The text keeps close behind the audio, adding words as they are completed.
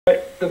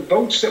the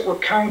votes that were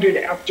counted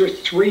after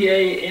 3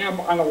 a.m.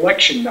 on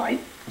election night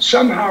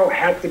somehow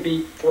had to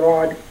be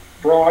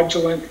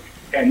fraudulent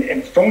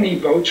and phony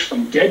votes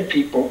from dead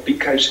people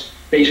because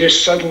they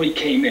just suddenly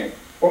came in.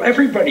 Well,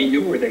 everybody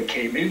knew where they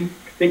came in.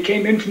 They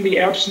came in from the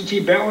absentee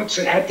ballots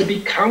that had to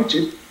be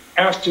counted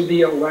after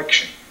the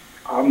election.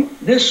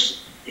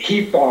 This,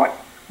 he thought,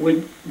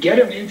 would get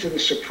him into the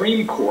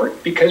Supreme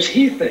Court because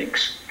he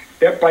thinks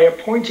that by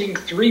appointing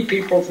 3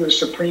 people to the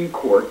Supreme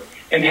Court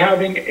and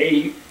having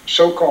a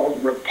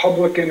so-called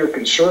Republican or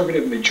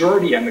conservative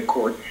majority on the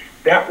court,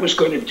 that was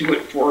going to do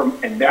it for him,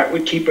 and that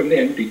would keep him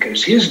in,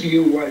 because his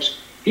view was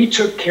he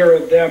took care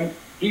of them,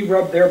 he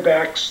rubbed their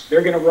backs,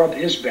 they're going to rub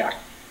his back.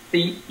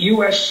 The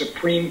U.S.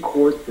 Supreme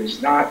Court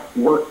does not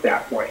work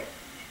that way.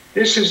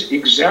 This is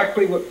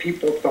exactly what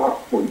people thought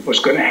was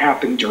going to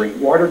happen during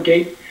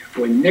Watergate.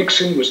 When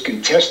Nixon was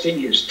contesting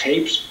his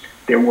tapes,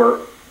 there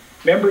were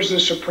members of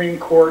the Supreme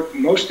Court,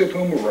 most of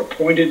whom were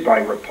appointed by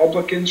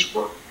Republicans,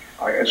 were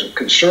as a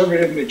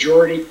conservative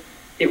majority.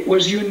 It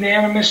was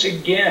unanimous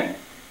again.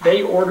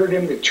 They ordered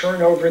him to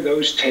turn over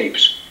those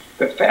tapes.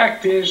 The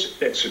fact is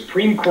that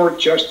Supreme Court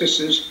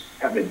justices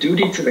have a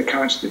duty to the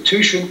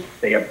Constitution.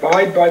 They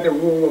abide by the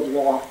rule of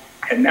law,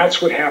 and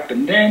that's what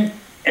happened then,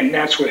 and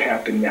that's what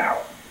happened now.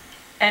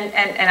 And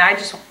I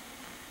just...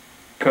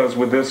 Because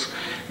with this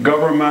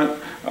government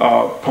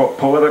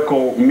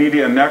political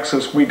media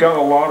nexus, we got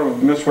a lot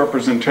of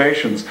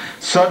misrepresentations.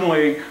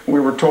 Suddenly, we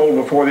were told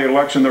before the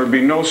election there would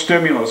be no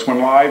stimulus when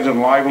lives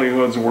and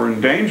livelihoods were in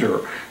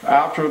danger.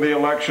 After the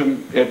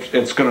election,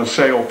 it's going to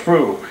sail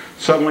through.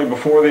 Suddenly,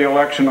 before the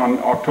election on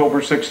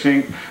October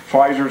 16th,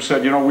 Pfizer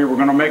said, you know, we were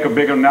going to make a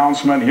big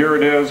announcement. Here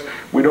it is.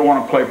 We don't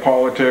want to play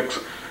politics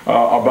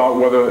about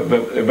whether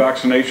the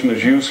vaccination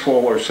is useful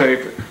or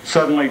safe.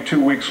 Suddenly,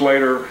 2 weeks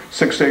later,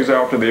 6 days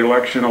after the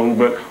election, a little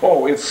bit,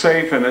 oh, it's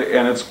safe and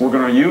we're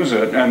going to use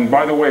it. And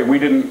by the way, we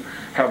didn't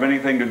have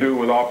anything to do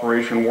with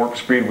Operation Warp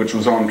Speed, which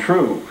was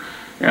untrue.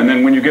 And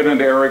then when you get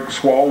into Eric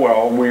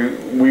Swalwell,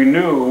 we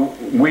knew,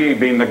 we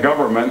being the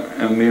government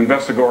and the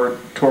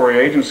investigatory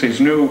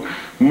agencies, knew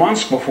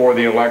months before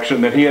the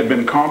election that he had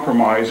been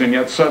compromised, and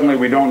yet suddenly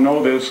we don't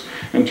know this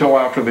until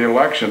after the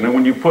election. And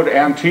when you put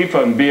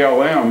Antifa and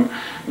BLM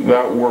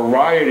that were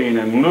rioting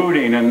and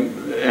looting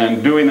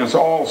and doing this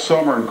all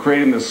summer and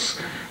creating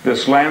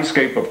this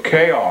landscape of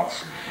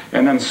chaos,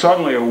 and then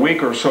suddenly a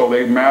week or so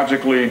they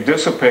magically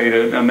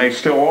dissipated, and they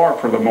still are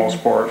for the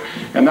most part,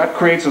 and that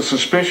creates a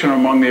suspicion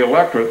among the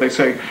electorate. They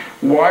say,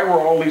 why were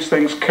all these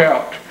things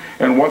kept,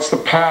 and what's the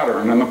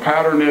pattern? And the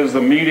pattern is the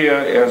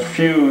media has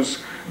fused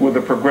with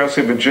the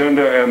progressive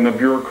agenda and the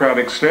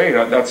bureaucratic state.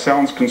 That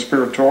sounds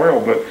conspiratorial,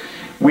 but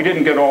we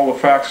didn't get all the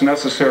facts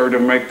necessary to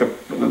make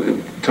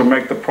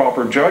the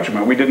proper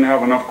judgment. We didn't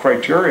have enough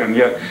criteria, and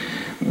yet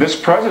this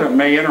president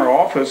may enter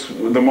office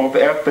the most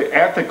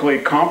ethically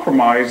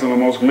compromised and the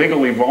most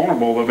legally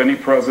vulnerable of any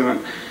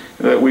president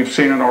that we've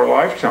seen in our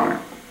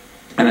lifetime.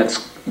 And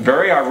it's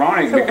very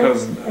ironic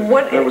because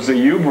there was a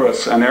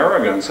hubris and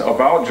arrogance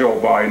about Joe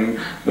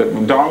Biden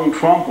that Donald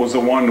Trump was the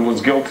one who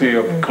was guilty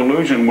of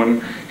collusion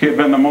when he had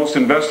been the most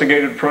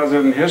investigated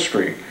president in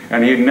history.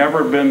 And he had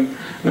never been,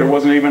 there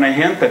wasn't even a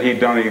hint that he'd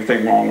done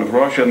anything wrong with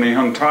Russia. And the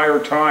entire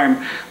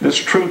time, this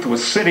truth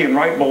was sitting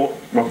right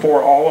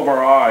before all of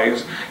our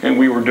eyes, and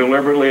we were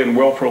deliberately and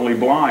willfully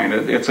blind.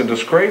 It's a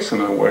disgrace in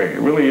a way. It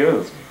really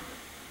is.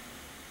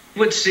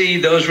 Would see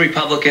those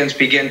Republicans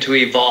begin to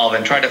evolve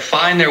and try to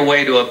find their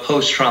way to a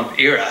post-Trump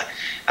era.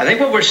 I think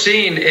what we're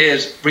seeing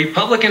is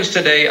Republicans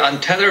today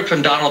untethered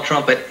from Donald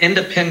Trump but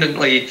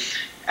independently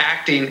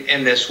acting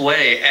in this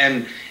way.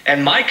 And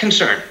my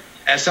concern,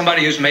 as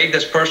somebody who's made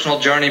this personal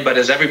journey, but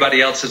as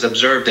everybody else has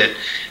observed it,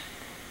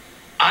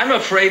 I'm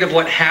afraid of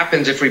what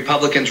happens if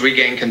Republicans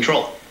regain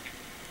control.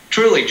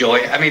 Truly,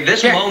 Joy. I mean,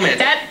 this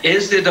moment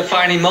is the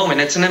defining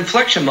moment. It's an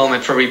inflection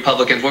moment for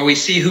Republicans where we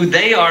see who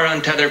they are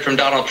untethered from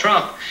Donald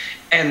Trump.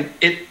 And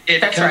it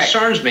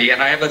concerns me,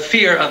 and I have a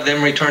fear of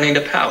them returning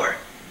to power.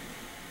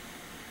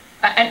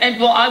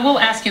 Well, I will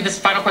ask you this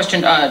final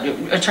question,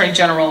 Attorney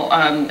General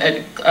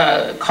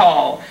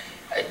Call.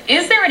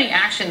 Is there any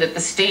action that the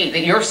state,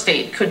 that your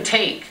state could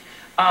take?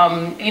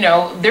 You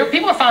know,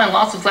 people are filing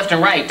lawsuits left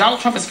and right.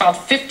 Donald Trump has filed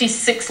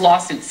 56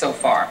 lawsuits so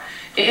far.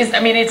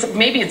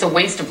 Maybe it's a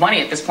waste of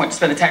money at this point to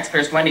spend the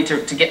taxpayers' money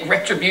to get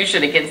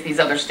retribution against these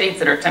other states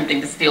that are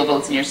attempting to steal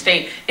votes in your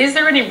state. Is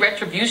there any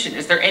retribution?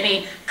 Is there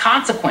any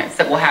consequence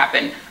that will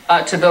happen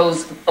to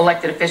those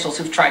elected officials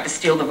who've tried to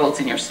steal the votes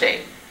in your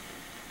state?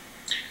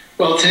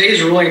 Well,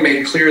 today's ruling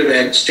made clear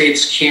that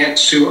states can't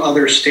sue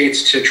other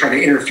states to try to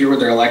interfere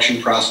with their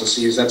election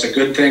processes. That's a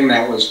good thing.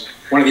 That was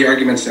one of the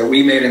arguments that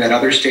we made and that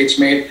other states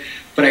made.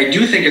 But I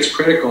do think it's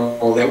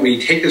critical that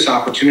we take this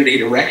opportunity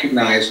to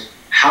recognize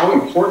how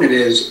important it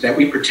is that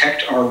we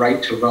protect our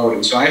right to vote.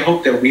 And so I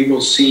hope that we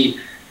will see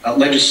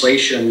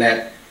legislation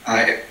that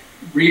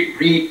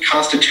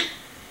reconstitutes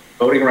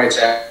the Voting Rights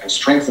Act and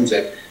strengthens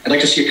it. I'd like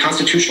to see a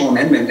constitutional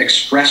amendment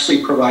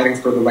expressly providing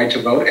for the right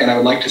to vote, and I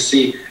would like to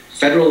see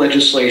federal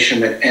legislation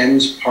that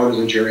ends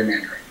partisan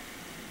gerrymandering.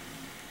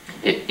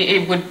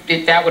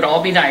 that would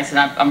all be nice, and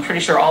I'm pretty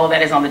sure all of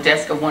that is on the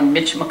desk of one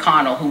Mitch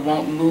McConnell, who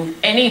won't move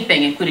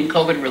anything, including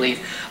COVID relief.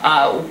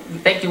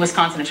 Thank you,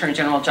 Wisconsin Attorney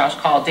General Josh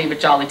Kaul, David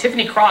Jolly,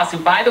 Tiffany Cross, who,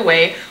 by the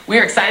way, we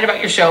are excited about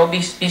your show.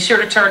 Be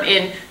sure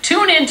to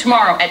tune in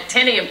tomorrow at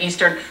 10 a.m.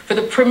 Eastern for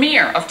the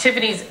premiere of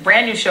Tiffany's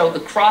brand new show, The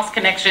Cross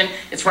Connection.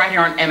 It's right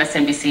here on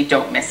MSNBC.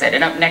 Don't miss it.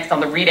 And up next on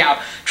The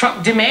Readout,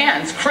 Trump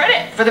demands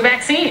credit for the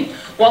vaccine,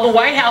 while the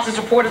White House is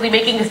reportedly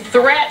making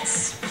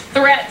threats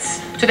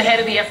to the head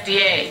of the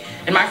FDA.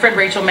 And my friend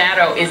Rachel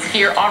Maddow is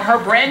here on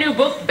her brand new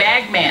book,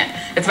 Bagman.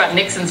 It's about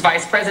Nixon's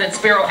Vice President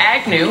Spiro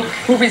Agnew,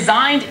 who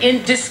resigned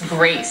in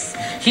disgrace.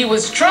 He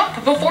was Trump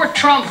before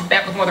Trump.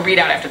 Back with more of The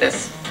Readout after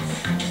this.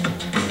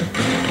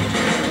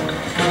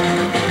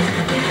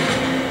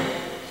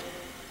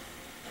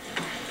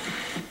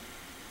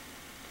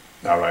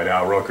 All right,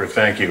 Al Roker,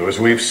 thank you. As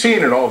we've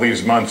seen in all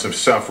these months of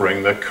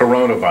suffering, the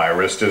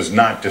coronavirus does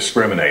not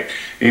discriminate,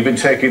 even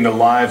taking the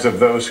lives of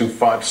those who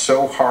fought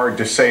so hard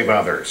to save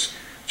others.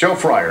 Joe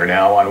Fryer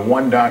now on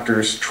one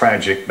doctor's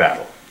tragic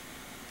battle.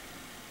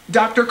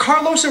 Dr.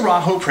 Carlos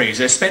Araujo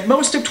Preza spent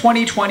most of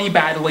 2020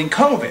 battling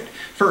COVID,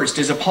 first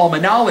as a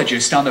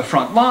pulmonologist on the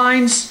front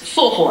lines.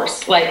 Full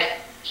force, like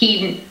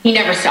he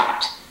never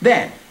stopped.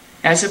 Then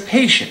as a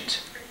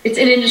patient. It's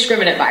an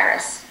indiscriminate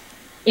virus.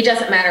 It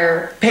doesn't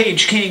matter.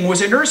 Paige King was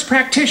a nurse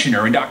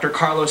practitioner in Dr.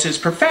 Carlos's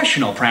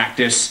professional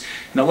practice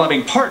and a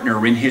loving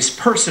partner in his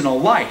personal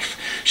life.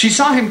 She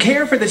saw him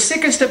care for the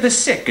sickest of the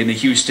sick in the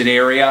Houston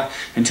area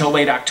until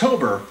late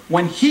October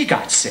when he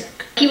got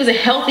sick. He was a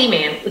healthy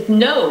man with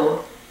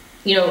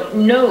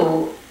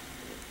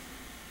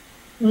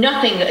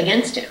nothing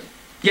against him.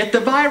 Yet the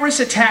virus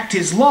attacked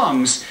his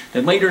lungs,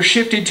 then later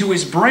shifted to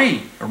his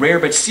brain, a rare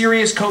but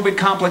serious COVID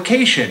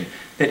complication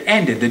that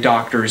ended the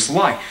doctor's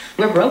life.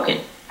 We're broken.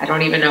 I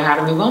don't even know how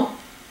to move on.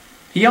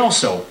 He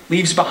also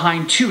leaves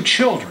behind 2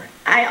 children.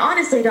 I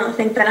honestly don't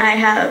think that I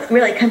have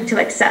really come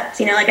to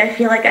accept, I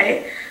feel like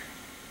I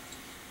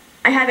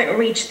haven't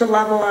reached the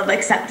level of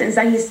acceptance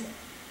that he's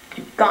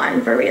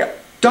gone for real.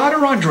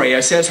 Daughter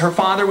Andrea says her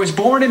father was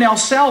born in El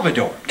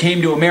Salvador,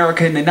 came to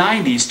America in the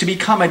 90s to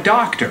become a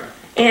doctor.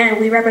 And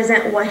we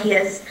represent what he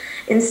has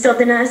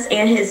instilled in us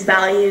and his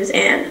values,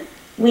 and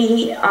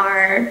we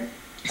are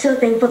so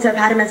thankful to have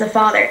had him as a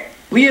father.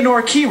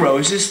 Leonore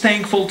Quiroz is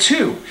thankful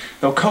too.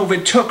 Though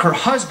COVID took her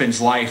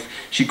husband's life,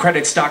 she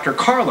credits Dr.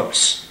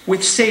 Carlos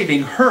with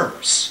saving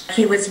hers.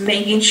 He was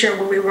making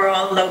sure we were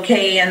all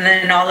okay, and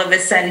then all of a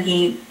sudden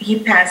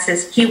he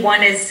passes. He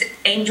won his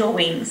angel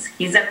wings.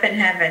 He's up in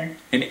heaven.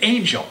 An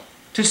angel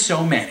to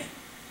so many.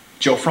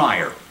 Joe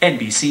Fryer,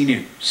 NBC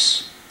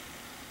News.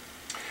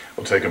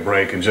 We'll take a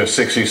break in just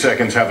 60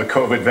 seconds. How the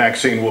COVID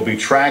vaccine will be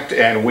tracked,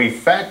 and we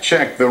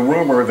fact-check the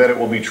rumor that it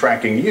will be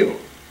tracking you.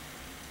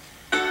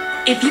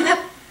 If you have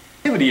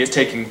activity is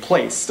taking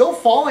place, still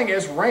falling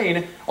as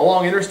rain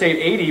along Interstate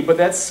 80, but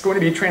that's going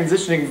to be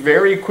transitioning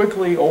very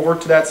quickly over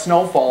to that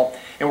snowfall,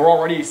 and we're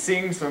already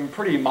seeing some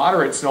pretty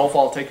moderate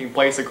snowfall taking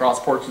place across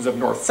portions of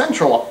north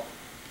central.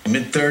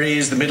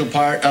 Mid-30s, the middle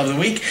part of the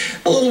week.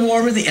 A little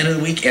warmer at the end of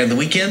the week and the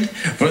weekend.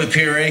 For the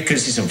PRA, could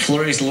see some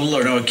flurries, little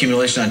or no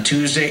accumulation on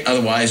Tuesday,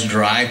 otherwise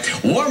dry.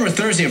 Warmer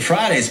Thursday and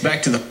Friday. It's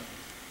back to the...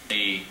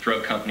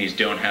 Drug companies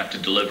don't have to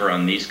deliver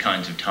on these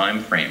kinds of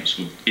time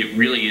frames. It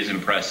really is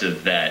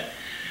impressive that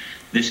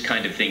this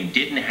kind of thing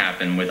didn't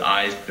happen with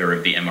either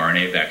of the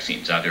mRNA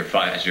vaccines, either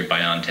Pfizer,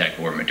 BioNTech,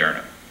 or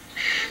Moderna.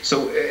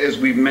 So, as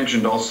we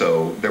mentioned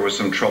also, there was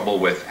some trouble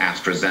with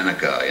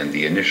AstraZeneca, and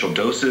the initial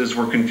doses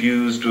were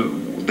confused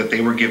that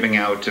they were giving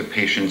out to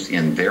patients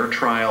in their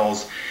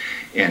trials,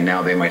 and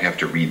now they might have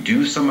to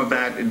redo some of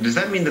that. Does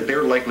that mean that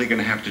they're likely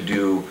going to have to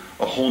do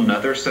a whole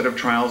nother set of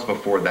trials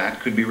before that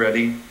could be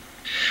ready?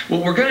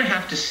 Well, we're going to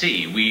have to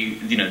see.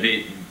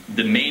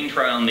 The main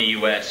trial in the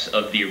U.S.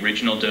 of the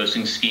original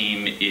dosing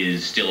scheme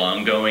is still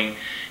ongoing.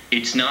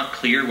 It's not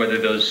clear whether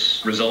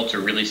those results are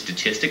really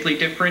statistically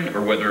different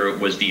or whether it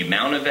was the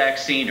amount of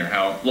vaccine or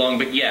how long.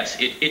 But yes,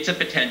 it's a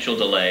potential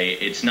delay.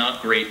 It's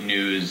not great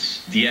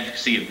news. The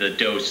efficacy of the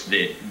dose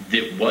that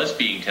was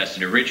being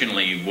tested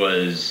originally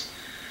was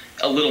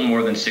a little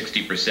more than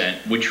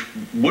 60%, which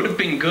would have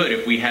been good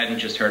if we hadn't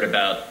just heard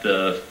about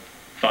the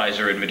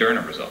Pfizer and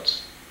Moderna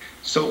results.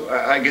 So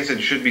I guess it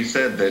should be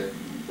said that,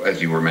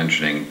 as you were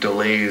mentioning,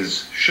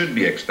 delays should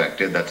be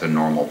expected. That's a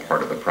normal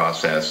part of the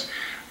process.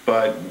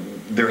 But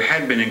there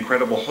had been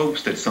incredible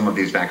hopes that some of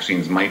these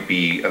vaccines might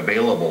be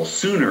available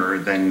sooner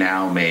than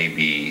now may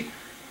be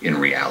in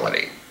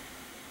reality.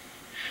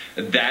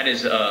 That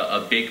is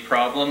a big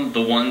problem.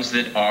 The ones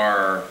that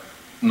are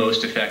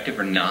most effective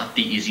are not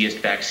the easiest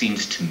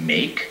vaccines to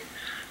make.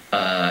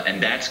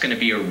 And that's going to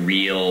be a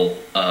real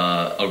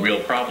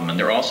problem. And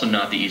they're also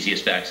not the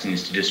easiest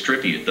vaccines to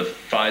distribute. The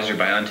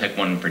Pfizer-BioNTech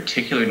one in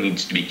particular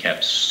needs to be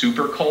kept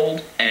super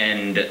cold,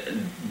 and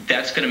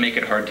that's going to make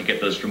it hard to get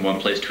those from one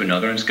place to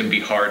another, and it's going to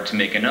be hard to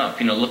make enough.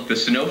 Look, the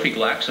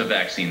Sanofi-Glaxo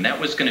vaccine, that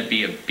was going to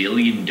be 1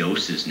 billion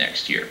doses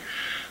next year.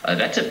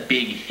 That's a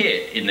big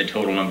hit in the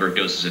total number of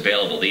doses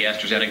available. The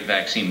AstraZeneca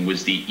vaccine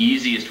was the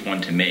easiest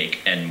one to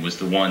make and was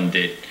the one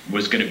that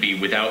was going to be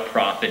without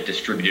profit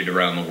distributed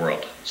around the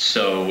world.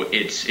 So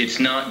it's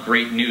not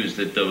great news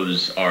that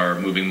those are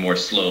moving more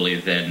slowly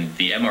than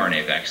the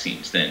mRNA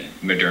vaccines, than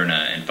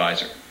Moderna and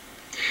Pfizer.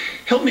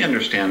 Help me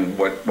understand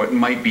what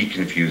might be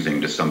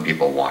confusing to some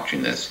people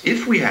watching this.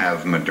 If we have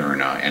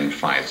Moderna and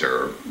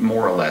Pfizer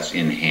more or less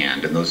in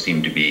hand, and those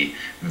seem to be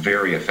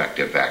very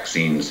effective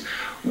vaccines,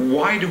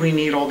 why do we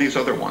need all these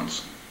other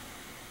ones?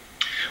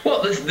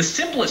 Well, the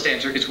simplest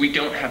answer is we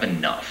don't have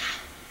enough,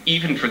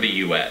 even for the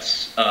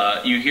U.S.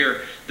 You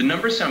hear the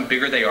numbers sound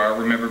bigger they are,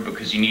 remember,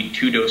 because you need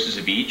 2 doses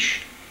of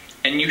each.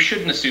 And you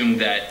shouldn't assume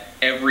that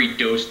every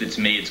dose that's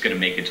made is going to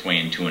make its way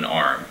into an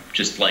arm.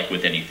 Just like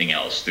with anything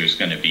else, there's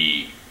going to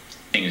be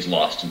things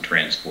lost in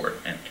transport.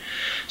 And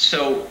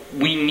so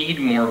we need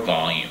more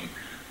volume.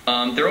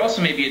 There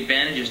also may be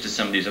advantages to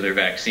some of these other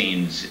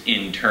vaccines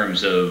in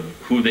terms of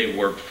who they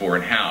work for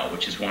and how,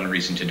 which is one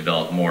reason to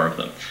develop more of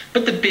them.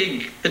 But the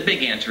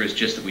big answer is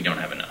just that we don't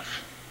have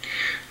enough.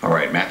 All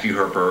right, Matthew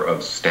Herper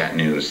of Stat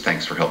News,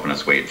 thanks for helping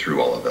us wade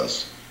through all of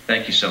this.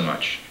 Thank you so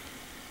much.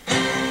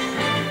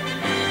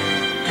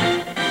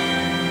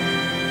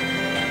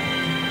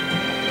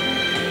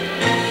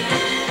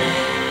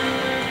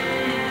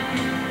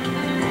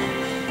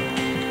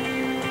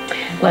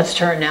 Let's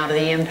turn now to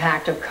the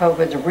impact of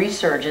COVID's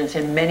resurgence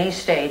in many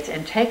states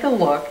and take a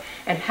look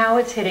at how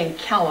it's hitting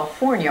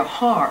California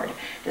hard,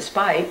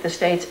 despite the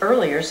state's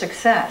earlier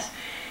success.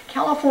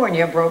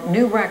 California broke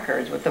new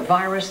records with the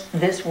virus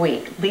this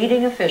week,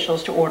 leading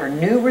officials to order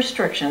new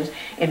restrictions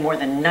in more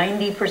than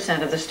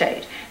 90% of the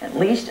state, at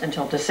least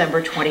until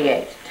December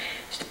 28th.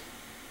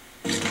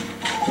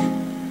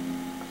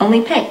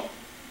 Only pay.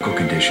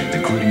 Conditions,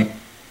 including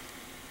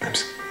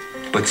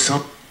but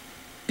some.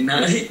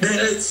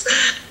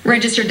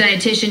 Registered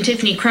dietitian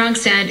Tiffany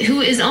Krogstad, who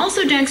is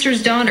also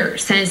Dexter's daughter,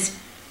 says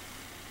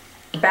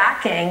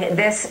backing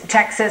this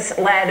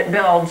Texas-led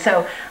bill.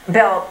 So, bid,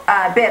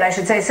 I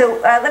should say. So,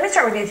 let me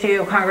start with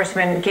you,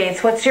 Congressman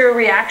Gates. What's your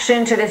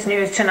reaction to this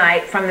news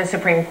tonight from the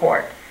Supreme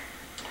Court?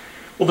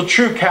 Well, the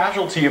true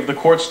casualty of the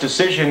court's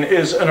decision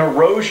is an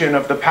erosion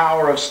of the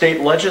power of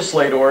state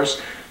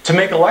legislators to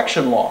make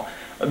election law.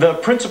 The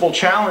principal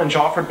challenge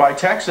offered by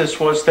Texas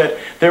was that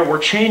there were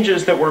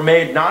changes that were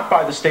made not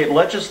by the state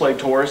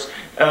legislators,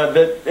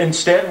 that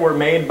instead were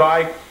made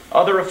by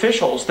other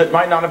officials that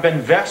might not have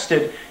been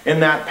vested in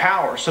that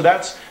power. So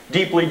that's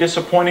deeply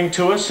disappointing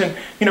to us. And,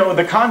 you know,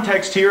 the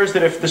context here is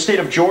that if the state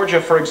of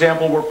Georgia, for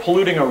example, were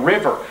polluting a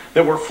river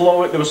that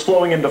was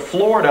flowing into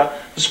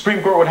Florida, the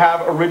Supreme Court would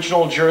have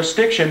original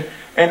jurisdiction.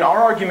 And our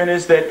argument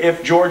is that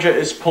if Georgia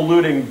is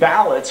polluting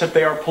ballots, if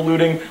they are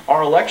polluting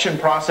our election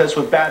process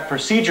with bad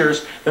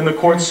procedures, then the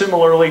court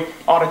similarly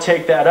ought to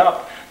take that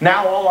up.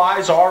 Now all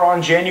eyes are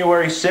on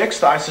January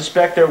 6th. I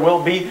suspect there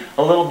will be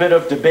a little bit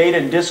of debate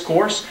and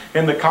discourse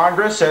in the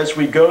Congress as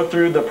we go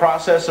through the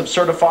process of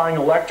certifying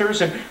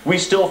electors, and we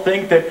still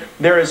think that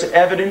there is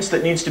evidence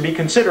that needs to be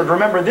considered.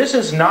 Remember, this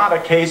is not a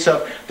case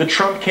of the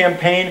Trump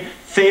campaign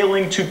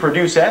failing to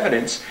produce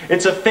evidence.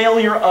 It's a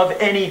failure of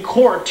any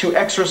court to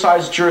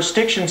exercise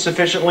jurisdiction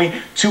sufficiently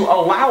to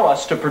allow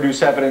us to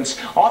produce evidence.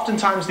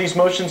 Oftentimes these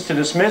motions to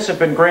dismiss have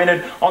been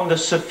granted on the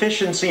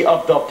sufficiency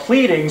of the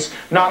pleadings,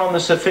 not on the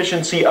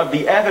sufficiency of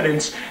the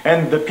evidence,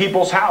 and the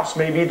People's House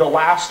may be the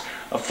last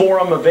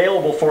forum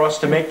available for us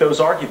to make those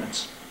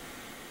arguments.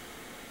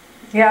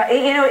 Yeah,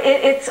 you know,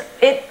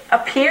 it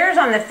appears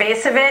on the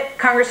face of it,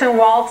 Congressman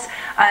Waltz,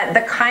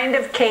 the kind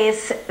of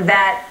case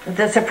that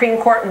the Supreme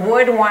Court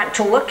would want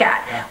to look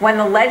at. Yeah. When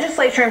the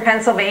legislature in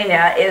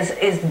Pennsylvania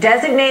is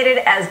designated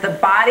as the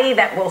body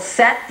that will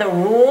set the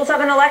rules of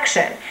an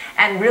election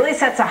and really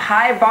sets a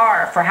high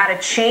bar for how to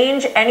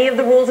change any of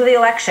the rules of the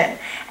election,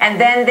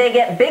 and then they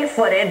get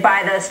big-footed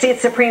by the state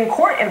Supreme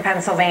Court in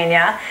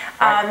Pennsylvania,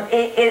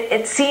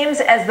 it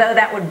seems as though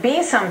that would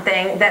be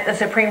something that the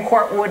Supreme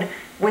Court would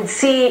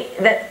see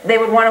that they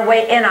would want to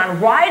weigh in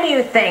on. Why do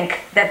you think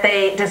that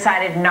they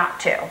decided not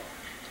to?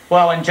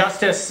 Well, and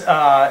Justices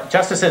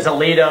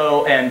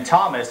Alito and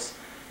Thomas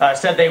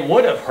said they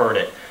would have heard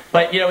it.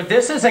 But, you know,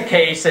 this is a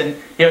case, and,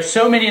 you know,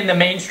 so many in the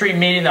mainstream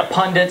media, the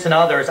pundits and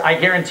others, I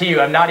guarantee you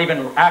have not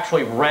even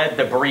actually read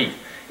the brief.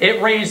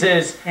 It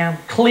raises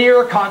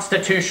clear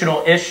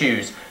constitutional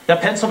issues. The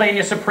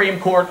Pennsylvania Supreme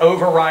Court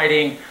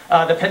overriding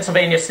the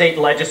Pennsylvania State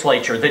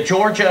Legislature, the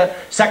Georgia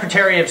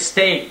Secretary of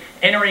State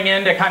entering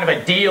into kind of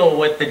a deal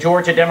with the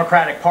Georgia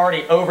Democratic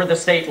Party over the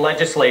state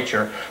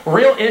legislature.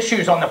 Real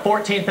issues on the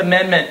 14th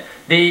Amendment,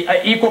 the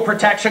Equal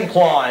Protection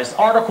Clause,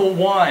 Article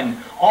 1,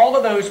 all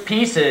of those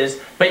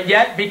pieces, but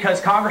yet because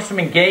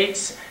Congressman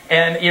Gates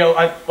and, you know,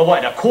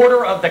 a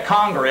quarter of the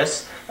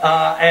Congress,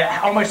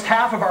 almost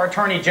half of our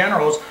attorney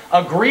generals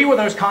agree with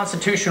those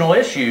constitutional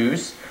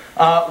issues,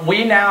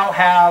 we now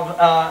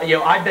have, you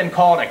know, I've been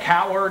called a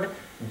coward,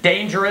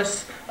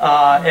 dangerous,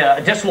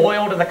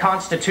 disloyal to the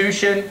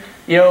Constitution.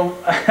 You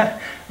know,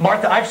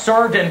 Martha, I've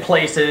served in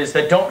places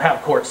that don't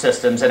have court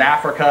systems, in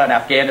Africa and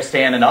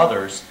Afghanistan and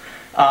others.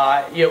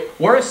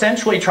 We're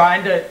essentially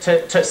trying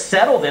to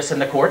settle this in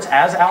the courts,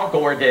 as Al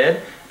Gore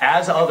did,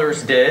 as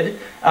others did,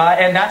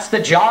 and that's the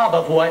job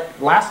of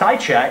what, last I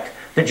checked,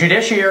 the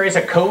judiciary is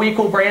a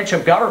co-equal branch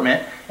of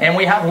government, and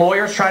we have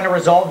lawyers trying to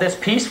resolve this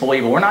peacefully,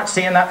 but we're not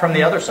seeing that from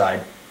the other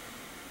side.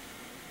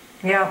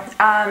 Yeah,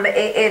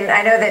 and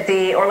I know that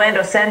the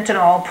Orlando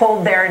Sentinel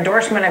pulled their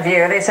endorsement of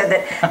you. They said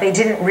that they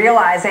didn't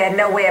realize, they had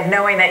no way of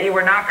knowing that you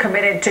were not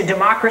committed to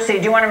democracy.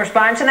 Do you want to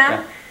respond to them?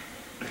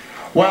 Yeah.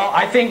 Well,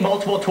 I think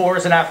multiple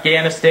tours in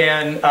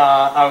Afghanistan,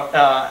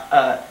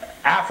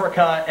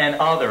 Africa, and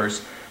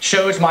others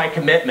shows my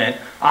commitment.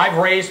 I've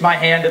raised my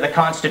hand to the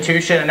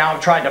Constitution, and now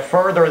I've tried to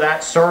further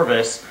that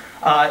service,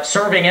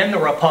 serving in the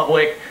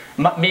Republic.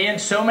 Me and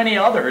so many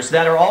others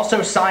that are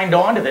also signed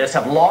on to this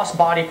have lost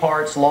body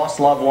parts, lost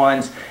loved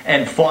ones,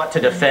 and fought to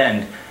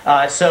defend.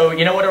 So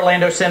you know what,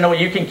 Orlando Sentinel,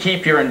 you can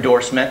keep your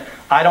endorsement.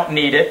 I don't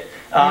need it.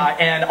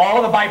 And all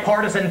of the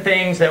bipartisan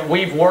things that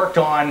we've worked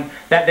on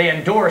that they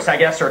endorse, I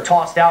guess, are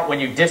tossed out when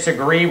you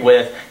disagree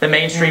with the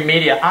mainstream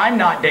media. I'm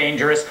not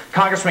dangerous.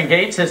 Congressman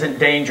Gates isn't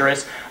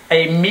dangerous.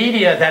 A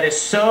media that is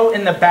so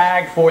in the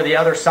bag for the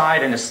other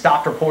side and has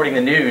stopped reporting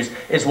the news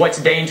is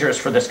what's dangerous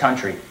for this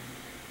country.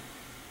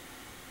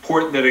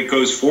 Important that it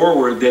goes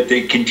forward, that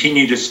they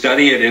continue to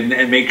study it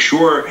and make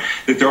sure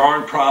that there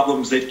aren't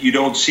problems that you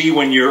don't see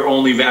when you're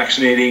only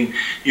vaccinating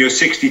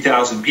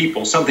 60,000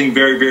 people, something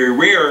very, very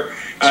rare.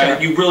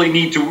 Sure. You really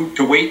need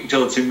to wait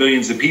until it's in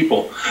millions of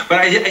people. But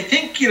I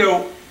think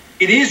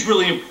it is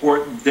really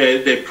important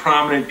that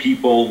prominent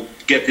people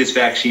get this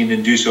vaccine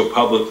and do so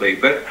publicly.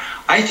 But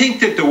I think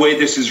that the way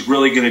this is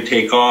really going to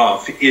take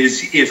off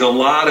is a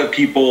lot of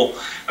people,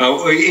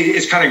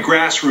 it's kind of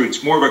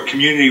grassroots, more of a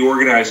community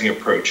organizing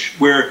approach,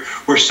 where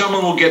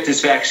someone will get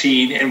this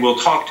vaccine and will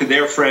talk to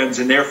their friends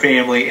and their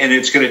family, and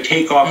it's going to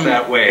take off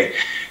that way.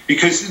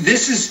 Because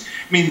this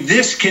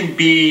can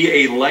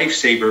be a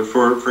lifesaver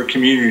for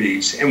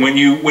communities. And when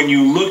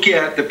you look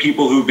at the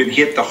people who've been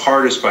hit the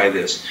hardest by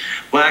this,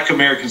 Black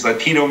Americans,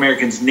 Latino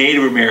Americans,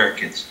 Native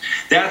Americans,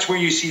 that's where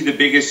you see the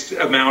biggest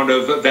amount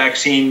of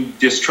vaccine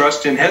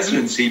distrust and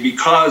hesitancy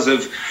because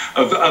of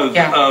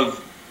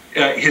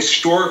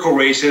historical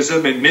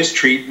racism and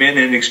mistreatment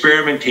and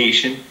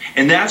experimentation.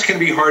 And that's going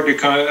to be hard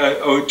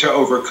to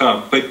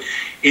overcome. But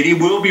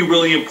it will be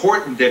really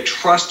important that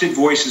trusted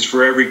voices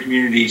for every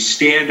community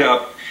stand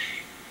up,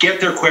 get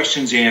their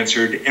questions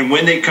answered, and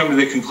when they come to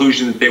the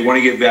conclusion that they want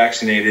to get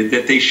vaccinated,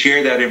 that they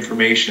share that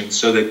information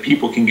so that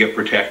people can get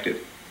protected.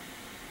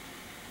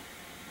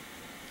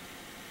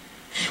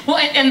 Well,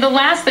 and the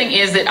last thing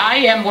is that I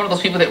am one of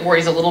those people that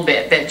worries a little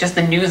bit that just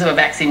the news of a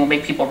vaccine will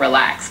make people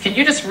relax. Can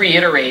you just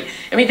reiterate?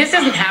 I mean, this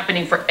isn't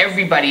happening for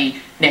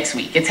everybody next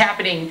week. It's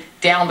happening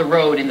down the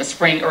road in the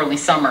spring, early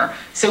summer.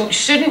 So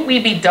shouldn't we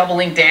be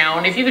doubling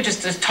down? If you could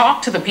just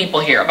talk to the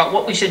people here about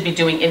what we should be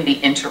doing in the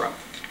interim.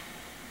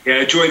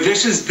 Yeah, Joy,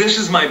 this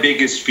is my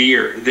biggest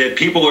fear, that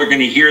people are going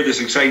to hear this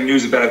exciting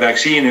news about a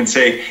vaccine and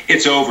say,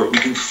 it's over. We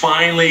can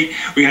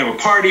have a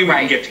party, we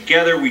can get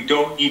together, we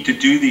don't need to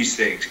do these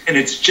things. And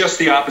it's just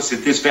the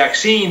opposite. This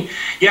vaccine,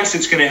 yes,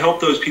 it's going to help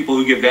those people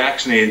who get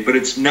vaccinated, but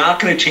it's not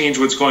going to change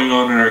what's going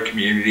on in our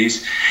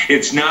communities.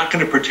 It's not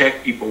going to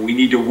protect people. We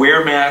need to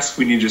wear masks,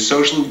 we need to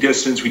socially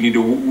distance, we need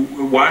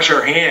to wash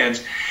our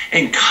hands.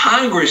 And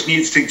Congress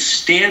needs to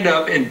stand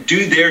up and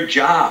do their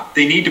job.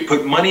 They need to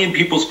put money in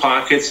people's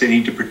pockets. They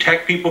need to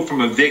protect people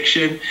from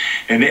eviction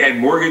and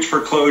mortgage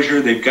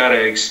foreclosure. They've got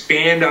to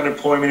expand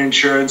unemployment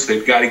insurance.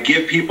 They've got to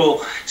give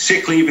people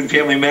sick leave and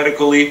family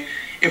medical leave.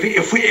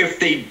 If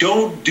they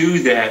don't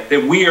do that,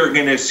 then we are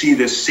going to see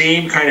the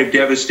same kind of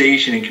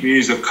devastation in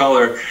communities of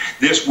color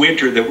this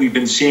winter that we've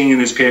been seeing in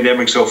this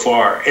pandemic so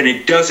far. And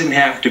it doesn't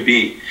have to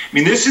be. I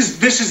mean, this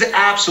is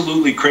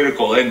absolutely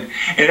critical. And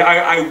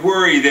I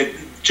worry that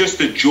just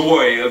the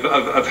joy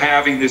of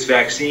having this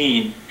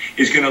vaccine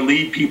is going to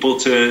lead people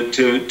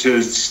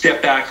to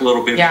step back a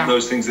little bit from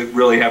those things that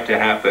really have to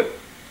happen.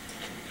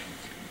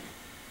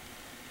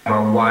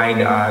 A wide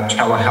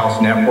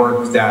telehealth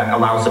network that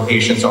allows the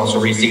patients to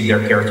also receive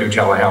their care through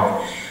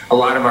telehealth. A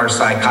lot of our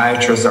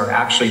psychiatrists are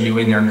actually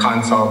doing their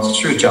consults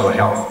through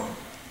telehealth.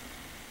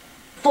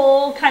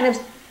 Full kind of...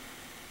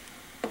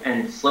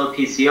 And slow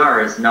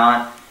PCR is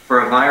not,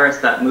 for a virus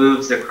that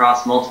moves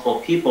across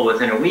multiple people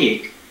within a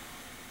week,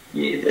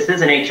 this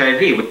isn't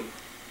HIV.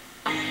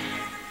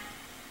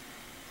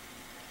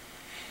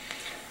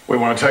 We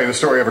want to tell you the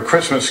story of a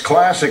Christmas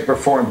classic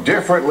performed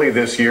differently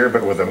this year,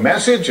 but with a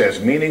message as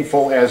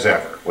meaningful as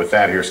ever. With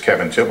that, here's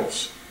Kevin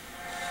Tibbles.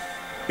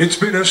 It's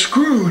been a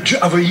Scrooge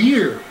of a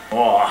year.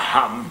 Oh,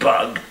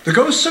 humbug. The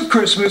ghosts of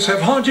Christmas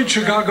have haunted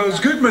Chicago's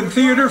Goodman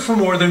Theater for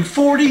more than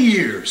 40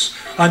 years,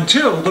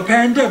 until the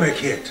pandemic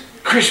hit.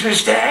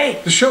 Christmas Day?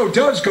 The show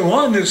does go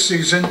on this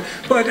season,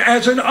 but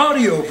as an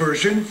audio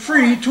version,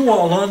 free to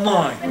all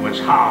online. It was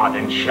hard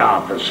and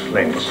sharp as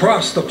flint.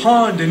 Across the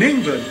pond in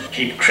England,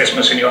 keep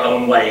Christmas in your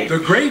own way. The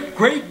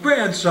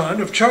great-great-grandson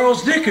of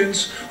Charles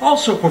Dickens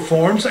also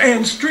performs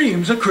and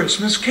streams A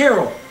Christmas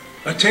Carol,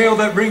 a tale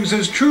that rings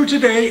as true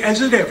today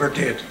as it ever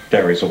did.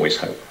 There is always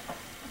hope.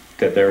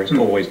 that there is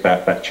always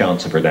that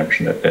chance of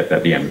redemption at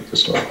the end of the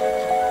story.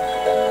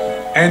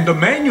 And the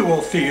manual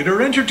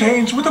theater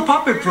entertains with a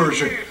puppet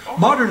version,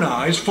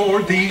 modernized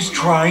for these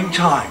trying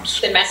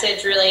times. The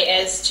message really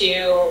is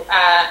to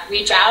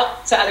reach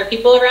out to other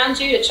people around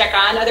you, to check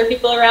on other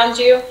people around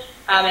you,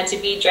 and to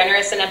be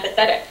generous and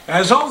empathetic.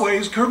 As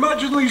always,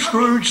 curmudgeonly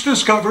Scrooge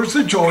discovers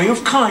the joy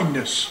of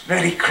kindness.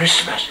 Merry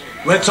Christmas.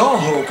 Let's all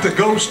hope the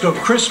ghost of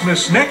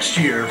Christmas next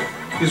year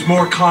is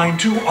more kind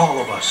to all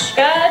of us.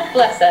 God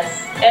bless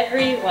us,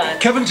 everyone.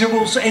 Kevin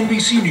Tibbles,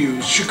 NBC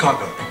News,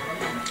 Chicago.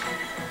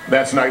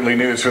 That's Nightly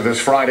News for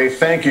this Friday.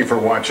 Thank you for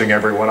watching,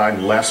 everyone.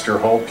 I'm Lester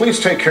Holt. Please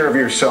take care of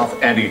yourself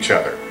and each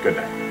other. Good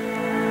night.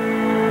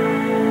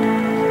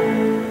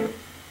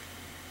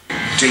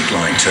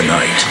 Dateline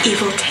tonight.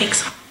 Evil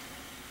takes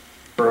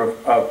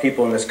of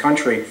people in this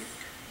country.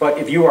 But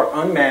if you are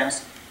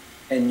unmasked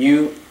and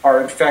you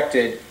are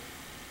infected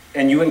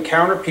and you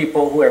encounter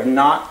people who have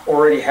not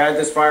already had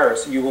this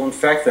virus, you will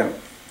infect them.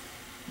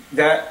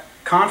 That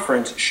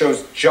conference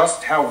shows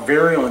just how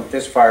virulent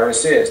this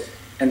virus is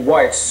and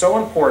why it's so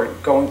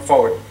important going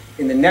forward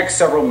in the next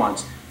several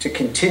months to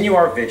continue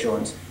our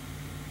vigilance,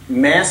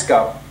 mask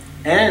up,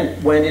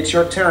 and when it's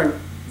your turn,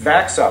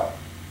 vax up.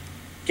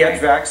 Get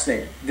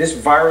vaccinated. This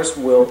virus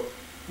will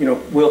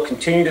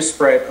continue to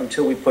spread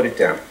until we put it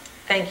down.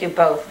 Thank you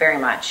both very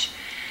much.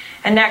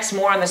 And next,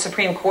 more on the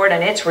Supreme Court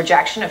and its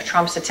rejection of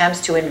Trump's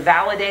attempts to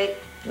invalidate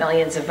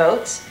millions of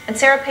votes. And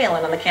Sarah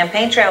Palin on the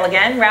campaign trail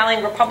again,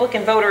 rallying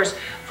Republican voters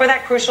for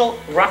that crucial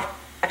rough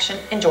election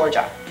in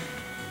Georgia.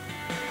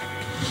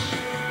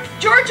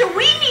 Georgia,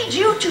 we need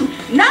you to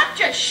not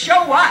just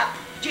show up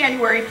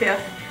January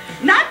 5th,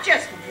 not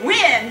just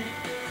win,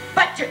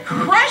 but to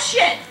crush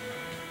it.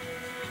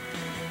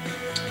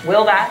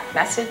 Will that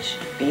message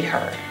be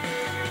heard?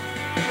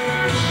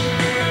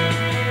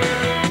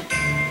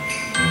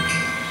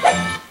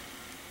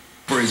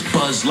 For his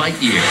Buzz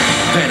Lightyear.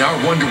 Then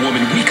our Wonder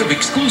Woman week of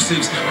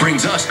exclusives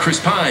brings us Chris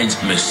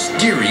Pine's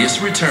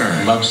mysterious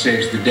return. Love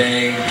saves the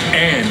day.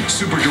 And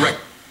super direct.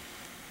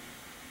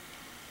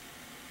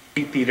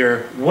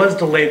 Theater was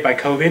delayed by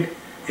COVID.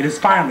 It is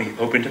finally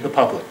open to the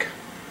public.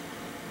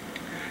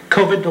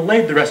 COVID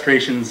delayed the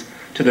restorations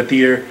to the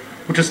theater,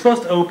 which was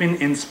supposed to open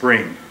in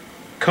spring.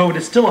 COVID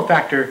is still a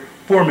factor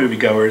for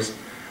moviegoers,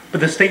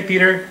 but the State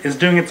Theater is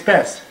doing its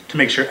best to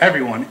make sure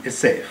everyone is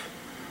safe.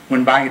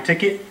 When buying a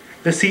ticket,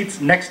 the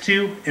seats next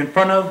to, in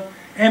front of,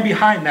 and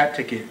behind that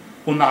ticket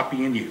will not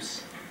be in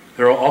use.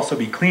 There will also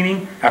be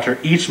cleaning after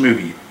each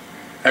movie.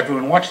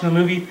 Everyone watching the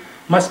movie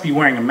must be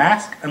wearing a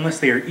mask unless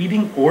they are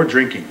eating or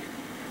drinking.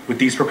 With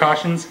these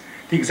precautions,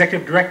 the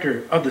executive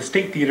director of the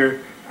State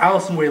Theater,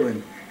 Allison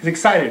Whalen, is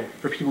excited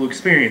for people who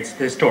experience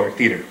the historic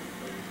theater.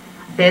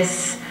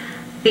 This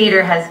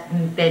theater has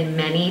been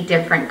many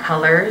different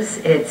colors.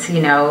 It's,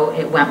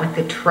 it went with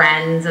the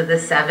trends of the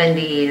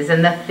 70s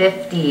and the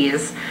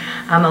 50s.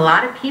 A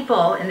lot of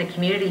people in the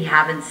community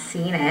haven't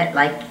seen it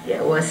like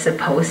it was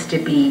supposed to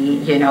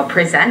be,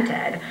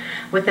 presented,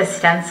 with the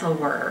stencil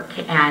work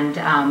and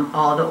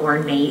all the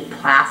ornate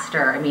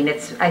plaster.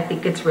 I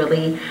think it's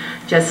really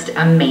just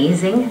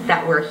amazing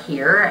that we're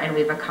here and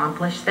we've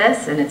accomplished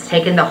this, and it's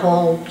taken the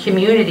whole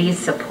community's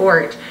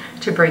support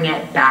to bring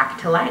it back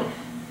to life.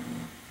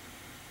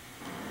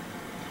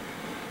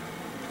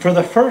 For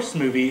the first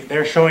movie,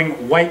 they're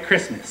showing White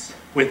Christmas,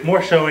 with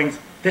more showings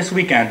this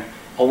weekend,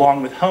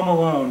 along with Home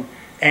Alone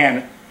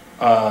and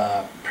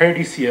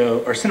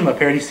Paradiso, or Cinema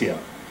Paradiso.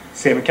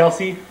 Sam and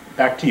Kelsey,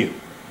 back to you.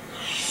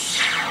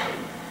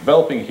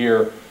 Developing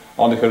here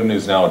on Dakota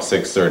News Now at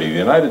 6:30, the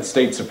United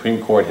States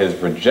Supreme Court has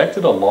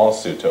rejected a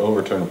lawsuit to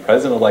overturn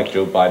President-elect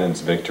Joe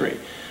Biden's victory.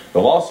 The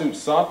lawsuit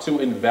sought to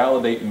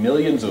invalidate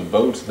millions of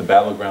votes in the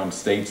battleground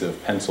states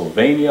of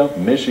Pennsylvania,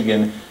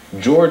 Michigan,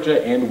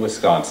 Georgia, and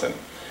Wisconsin.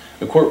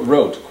 The court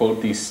wrote,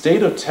 quote, "The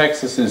state of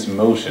Texas's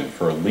motion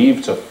for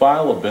leave to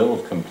file a bill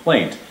of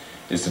complaint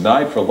is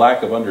denied for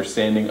lack of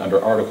understanding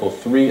under Article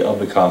 3 of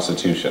the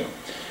Constitution.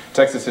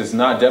 Texas has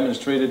not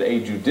demonstrated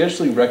a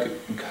judicially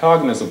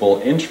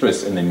recognizable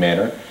interest in the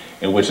manner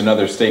in which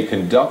another state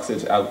conducts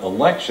its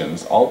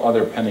elections. All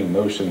other pending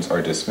motions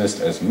are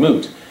dismissed as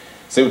moot."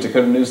 Stay with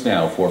Dakota News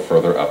Now for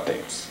further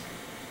updates.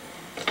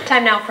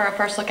 Time now for a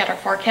first look at our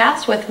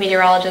forecast with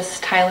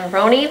meteorologist Tyler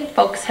Roney.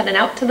 Folks heading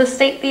out to the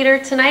State Theater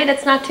tonight.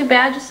 It's not too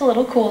bad, just a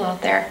little cool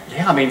out there.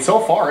 Yeah, so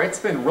far it's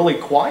been really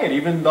quiet,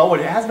 even though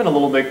it has been a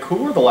little bit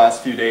cooler the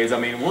last few days. We're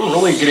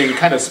really getting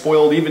kind of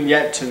spoiled even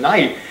yet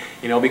tonight,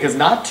 because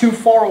not too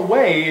far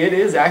away it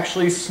is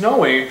actually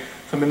snowing,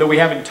 something that we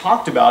haven't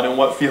talked about in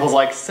what feels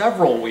like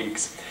several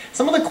weeks.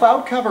 Some of the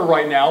cloud cover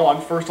right now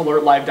on First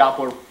Alert Live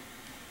Doppler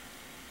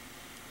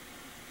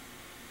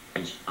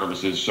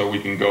services so we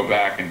can go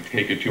back and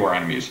take it to our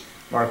enemies.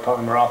 Mark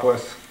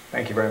Polymeropoulos,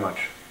 thank you very much.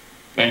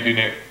 Thank you,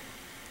 Nick.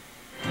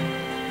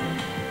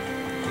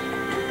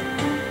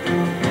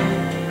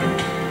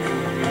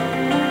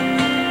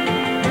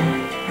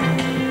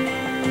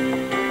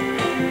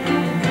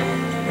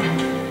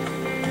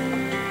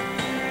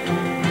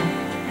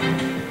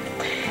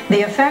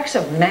 The effects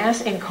of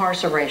mass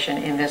incarceration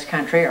in this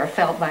country are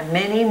felt by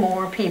many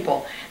more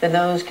people than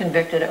those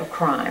convicted of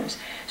crimes.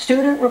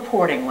 Student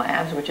Reporting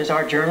Labs, which is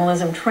our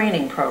journalism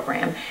training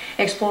program,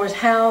 explores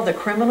how the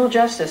criminal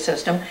justice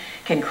system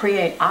can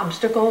create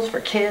obstacles for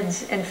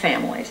kids and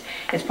families.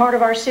 It's part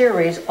of our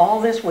series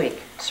all this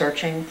week,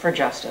 Searching for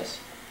Justice.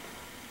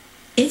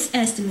 It's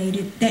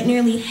estimated that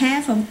nearly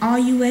half of all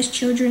U.S.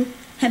 children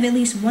have at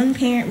least one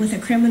parent with a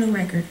criminal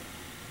record.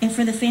 And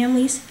for the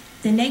families,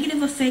 the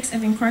negative effects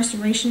of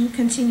incarceration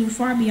continue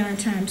far beyond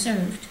time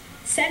served.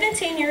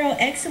 17-year-old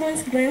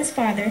Excellence Glenn's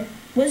father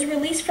was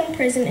released from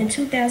prison in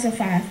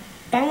 2005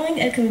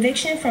 following a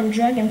conviction from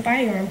drug and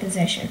firearm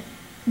possession.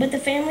 But the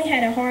family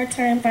had a hard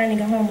time finding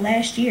a home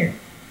last year.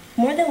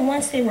 More than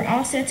once they were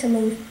all set to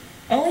move,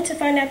 only to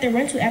find out their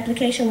rental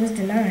application was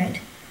denied.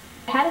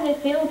 How did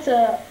it feel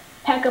to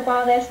pack up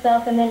all that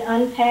stuff and then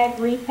unpack,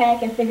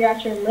 repack, and figure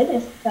out your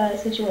living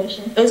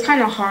situation? It was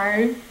kind of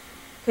hard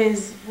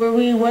because where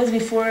we was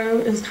before,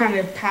 it was kind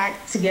of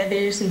packed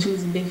together since we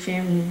was a big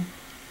family.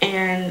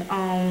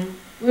 And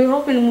we were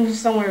hoping to move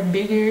somewhere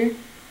bigger.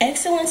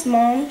 Excellence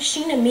mom,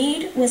 Sheena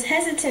Mead, was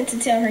hesitant to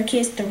tell her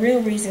kids the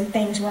real reason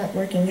things weren't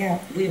working out.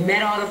 We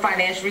met all the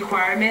financial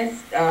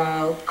requirements.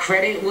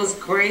 Credit was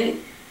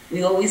great.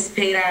 We always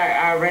paid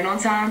our rent on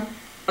time.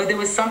 But there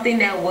was something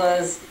that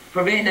was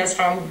preventing us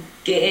from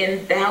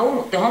getting the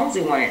homes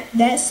we wanted.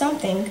 That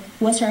something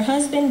was her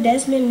husband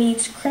Desmond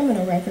Mead's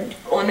criminal record.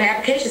 On the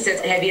application says,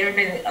 have you ever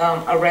been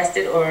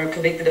arrested or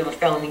convicted of a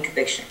felony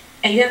conviction?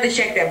 And you have to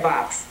check that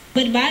box.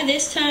 But by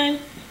this time,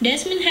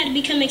 Desmond had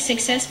become a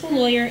successful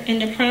lawyer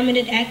and a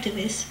prominent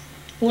activist.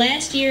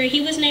 Last year,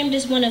 he was named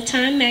as one of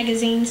Time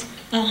magazine's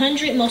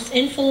 100 most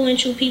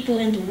influential people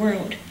in the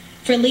world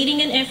for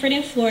leading an effort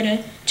in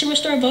Florida to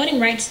restore voting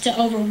rights to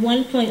over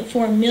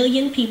 1.4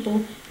 million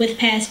people with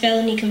past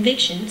felony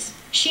convictions.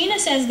 Sheena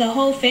says the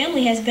whole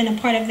family has been a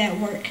part of that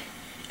work,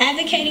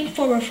 advocating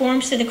for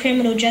reforms to the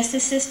criminal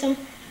justice system,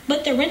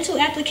 but the rental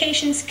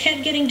applications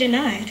kept getting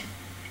denied.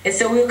 And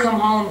so we'll come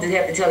home to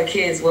have to tell the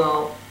kids,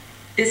 well,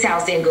 this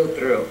house didn't go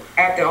through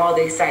after all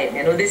the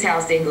excitement, or this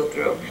house didn't go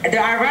through. The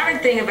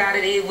ironic thing about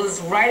it, it was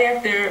right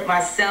after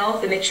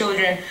myself and the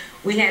children,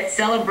 we had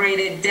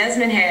celebrated,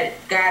 Desmond had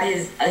got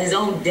his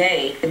own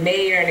day. The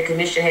mayor and the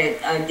commission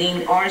had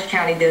deemed Orange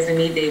County Desmond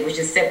Mead Day, which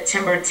is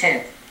September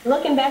 10th.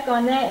 Looking back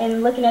on that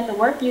and looking at the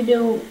work you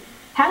do,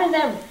 how does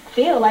that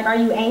feel? Like, are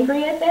you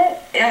angry at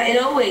that?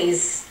 It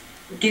always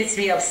gets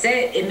me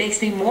upset. It makes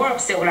me more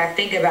upset when I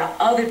think about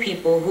other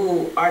people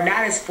who are not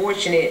as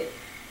fortunate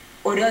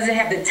or doesn't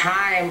have the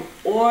time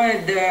or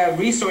the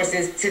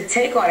resources to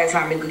take all that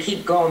time and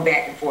keep going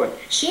back and forth.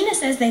 Sheena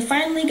says they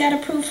finally got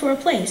approved for a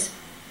place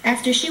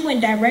after she went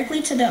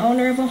directly to the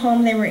owner of a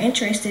home they were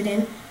interested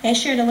in and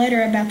shared a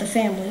letter about the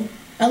family,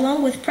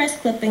 along with press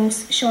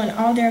clippings showing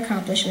all their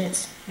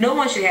accomplishments. No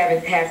one should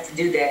have to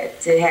do that,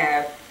 to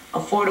have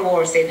affordable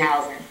or safe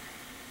housing.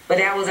 But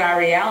that was our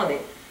reality.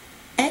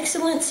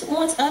 Excellence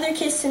wants other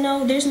kids to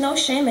know there's no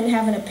shame in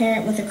having a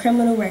parent with a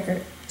criminal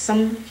record.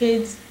 Some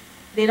kids,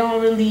 they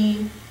don't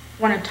really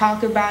want to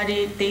talk about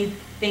it. They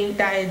think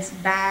that it's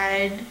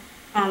bad.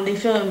 They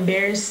feel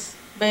embarrassed,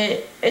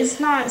 but it's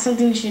not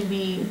something you should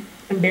be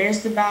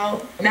embarrassed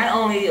about. Not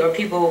only are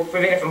people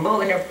prevented from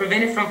voting, they're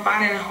prevented from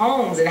finding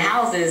homes and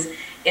houses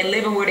and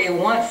living where they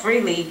want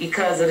freely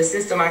because of the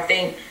system. I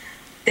think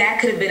that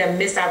could have been a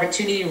missed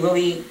opportunity to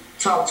really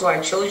talk to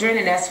our children,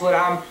 and that's what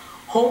I'm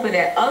hoping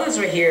that others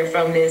will hear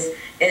from this,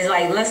 is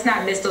like, let's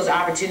not miss those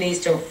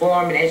opportunities to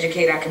inform and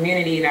educate our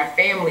community and our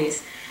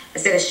families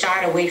instead of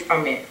shying away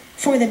from it.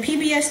 For the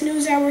PBS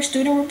NewsHour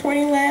Student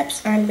Reporting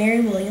Labs, I'm Mary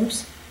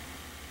Williams.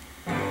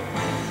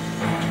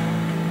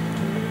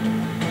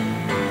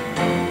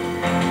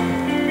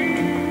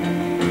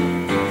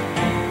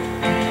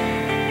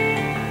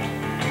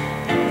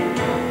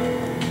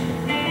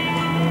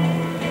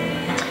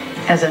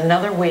 As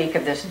another week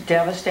of this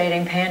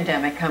devastating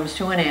pandemic comes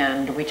to an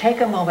end, we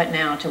take a moment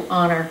now to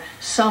honor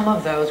some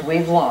of those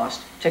we've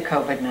lost to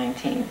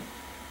COVID-19.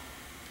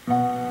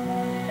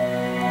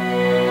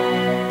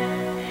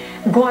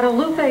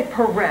 Guadalupe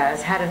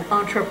Perez had an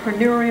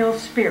entrepreneurial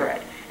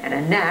spirit and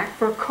a knack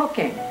for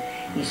cooking.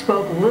 He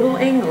spoke little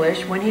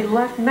English when he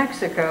left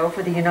Mexico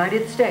for the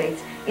United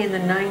States in the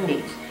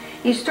 90s.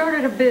 He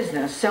started a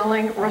business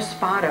selling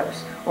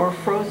raspados, or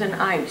frozen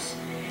ice.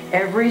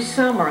 Every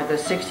summer, the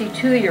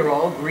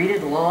 62-year-old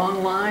greeted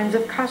long lines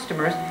of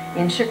customers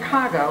in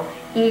Chicago,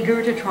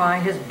 eager to try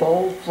his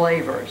bold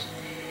flavors.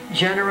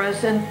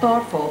 Generous and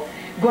thoughtful,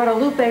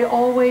 Guadalupe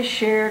always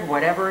shared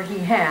whatever he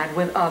had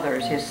with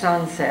others, his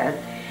son said.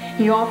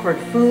 He offered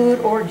food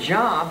or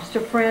jobs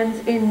to friends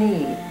in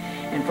need.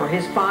 And for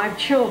his 5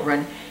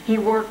 children, he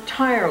worked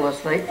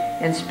tirelessly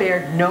and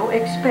spared no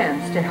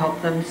expense to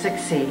help them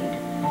succeed.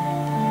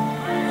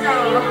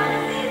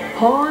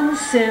 Hans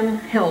Sim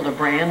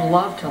Hildebrand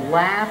loved to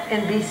laugh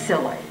and be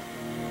silly,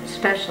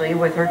 especially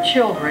with her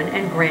children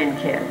and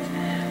grandkids.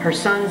 Her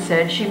son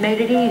said she made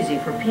it easy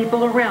for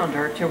people around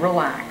her to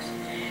relax.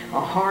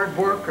 A hard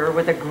worker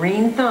with a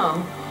green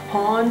thumb,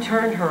 Pawn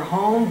turned her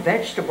home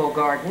vegetable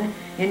garden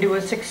into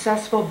a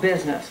successful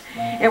business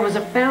and was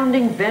a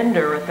founding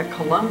vendor at the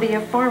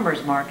Columbia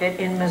Farmers Market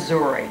in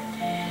Missouri.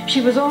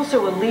 She was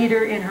also a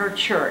leader in her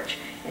church,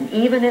 and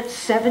even at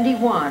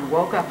 71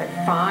 woke up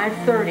at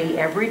 5:30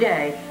 every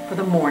day for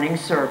the morning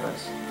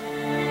service.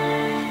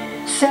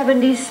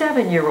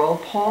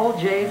 77-year-old Paul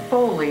J.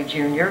 Foley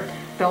Jr.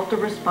 felt a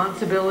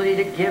responsibility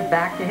to give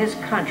back to his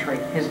country,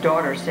 his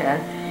daughter said.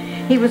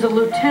 He was a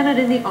lieutenant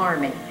in the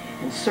Army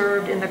and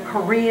served in the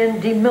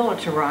Korean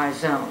demilitarized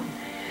zone.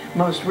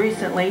 Most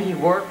recently, he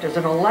worked as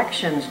an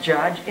elections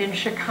judge in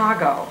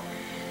Chicago.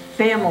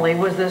 Family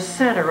was the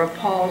center of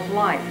Paul's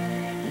life.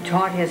 He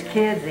taught his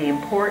kids the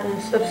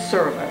importance of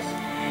service,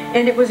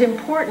 and it was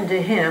important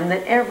to him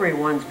that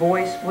everyone's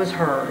voice was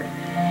heard.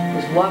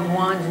 His loved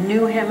ones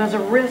knew him as a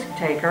risk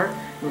taker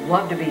who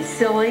loved to be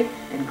silly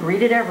and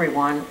greeted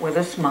everyone with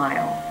a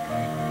smile.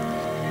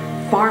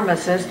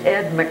 Pharmacist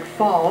Ed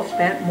McFall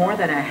spent more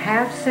than a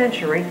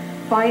half-century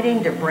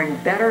fighting to bring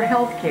better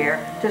health care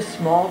to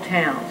small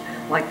towns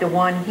like the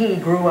one he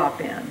grew up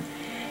in.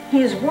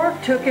 His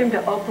work took him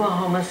to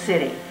Oklahoma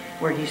City,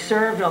 where he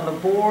served on the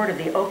board of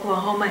the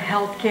Oklahoma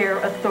Health Care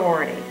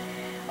Authority.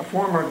 A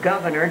former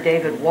governor,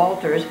 David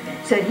Walters,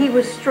 said he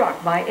was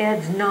struck by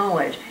Ed's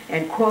knowledge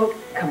and, quote,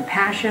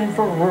 compassion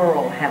for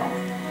rural health.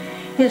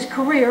 His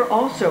career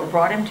also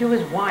brought him to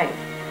his wife.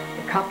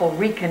 The couple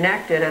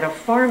reconnected at a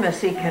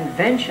pharmacy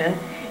convention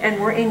and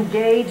were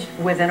engaged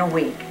within a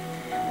week.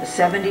 The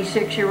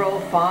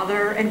 76-year-old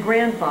father and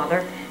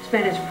grandfather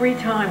spent his free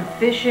time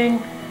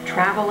fishing,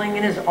 traveling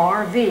in his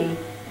RV,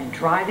 and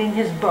driving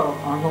his boat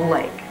on the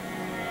lake.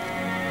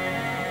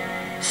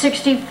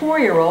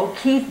 64-year-old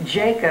Keith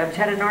Jacobs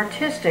had an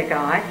artistic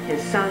eye,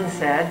 his son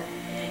said.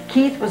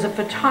 Keith was a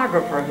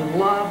photographer who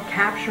loved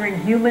capturing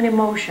human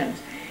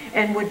emotions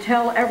and would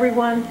tell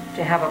everyone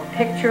to have a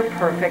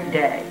picture-perfect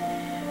day.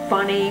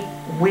 Funny,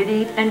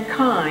 witty, and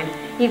kind,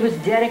 he was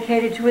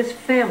dedicated to his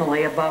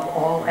family above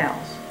all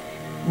else.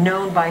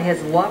 Known by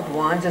his loved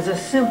ones as a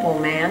simple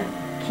man,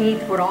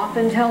 Keith would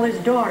often tell his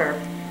daughter,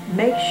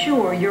 "Make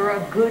sure you're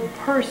a good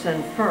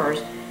person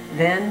first,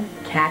 then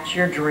catch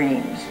your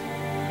dreams."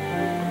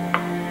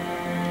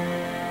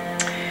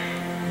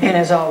 And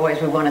as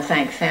always, we want to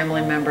thank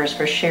family members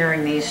for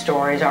sharing these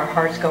stories. Our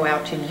hearts go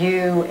out to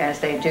you as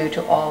they do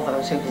to all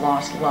those who've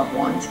lost loved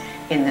ones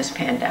in this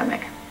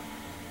pandemic.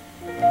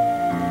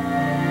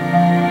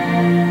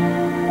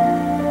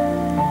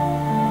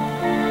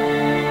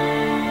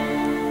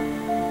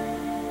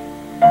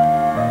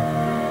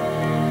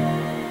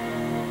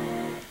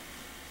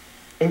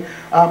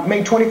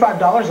 Made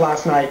 $25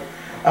 last night.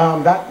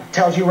 That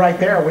tells you right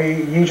there.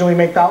 We usually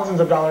make thousands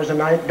of dollars a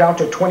night, down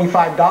to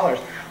 $25.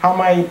 How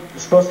am I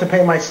supposed to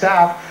pay my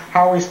staff?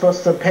 How are we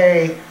supposed to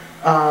pay,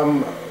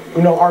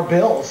 our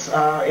bills?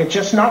 It's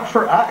just not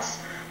for us.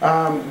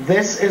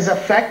 This is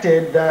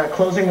affected,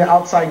 closing the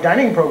outside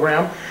dining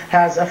program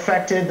has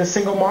affected the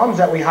single moms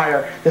that we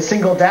hire, the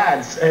single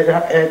dads.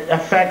 It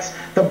affects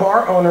the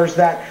bar owners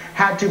that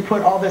had to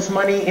put all this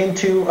money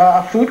into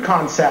a food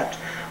concept.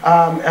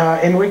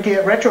 Enrique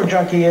at Retro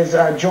Junkie is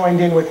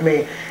joined in with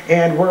me,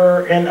 and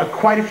we're in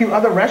quite a few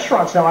other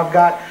restaurants now.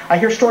 I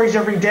hear stories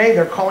every day.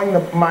 They're calling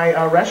my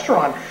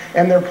restaurant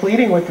and they're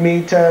pleading with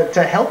me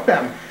to help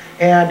them.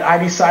 And I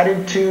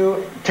decided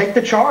to take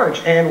the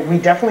charge, and we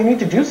definitely need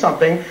to do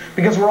something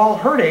because we're all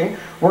hurting.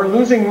 We're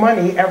losing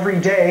money every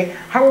day.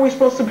 How are we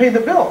supposed to pay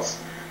the bills?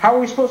 How are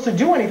we supposed to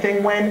do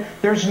anything when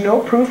there's no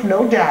proof,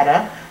 no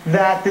data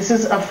that this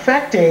is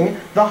affecting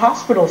the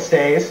hospital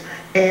stays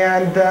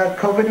and the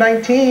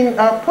COVID-19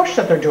 push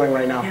that they're doing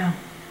right now?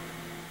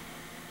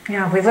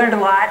 Yeah, we've learned a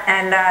lot,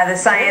 and the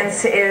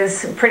science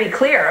is pretty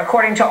clear,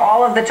 according to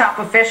all of the top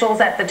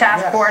officials at the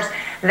task force,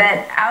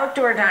 that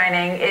outdoor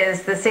dining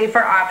is the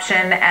safer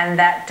option, and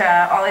that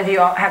all of you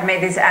have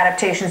made these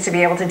adaptations to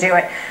be able to do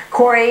it.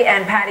 Corey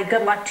and Patty,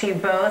 good luck to you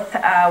both.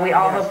 We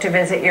all hope to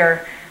visit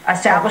your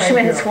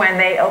establishments when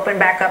they open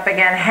back up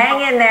again.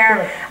 Hang in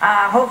there.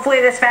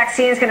 Hopefully this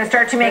vaccine is going to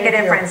start to make a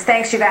difference.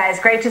 Thanks, you guys.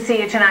 Great to see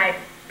you tonight.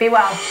 Be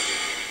well.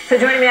 So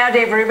joining me now,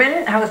 Dave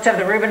Rubin, host of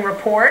the Rubin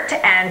Report,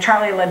 and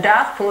Charlie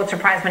LaDuff, Pulitzer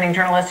Prize-winning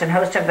journalist and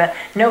host of the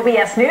No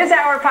BS News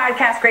Hour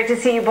podcast. Great to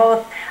see you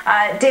both.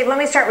 Dave, let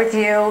me start with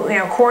you. You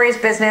know, Corey's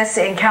business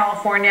in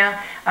California.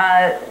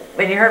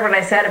 When you heard what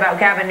I said about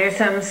Gavin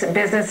Newsom's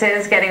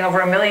businesses getting over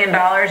 $1 million in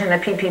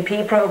the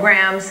PPP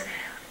programs,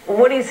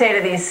 what do you say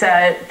to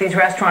these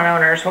restaurant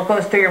owners? What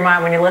goes through your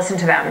mind when you listen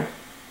to them?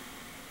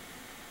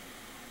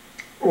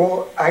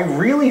 Well, I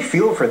really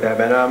feel for them,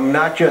 and I'm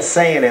not just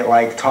saying it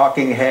like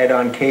talking head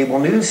on cable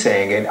news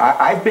saying it.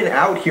 I've been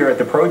out here at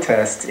the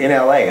protests in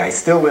LA. I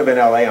still live in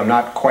LA. I'm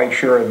not quite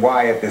sure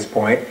why at this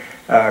point,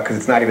 because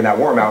it's not even that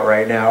warm out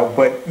right now.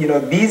 But, you know,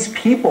 these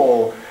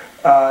people,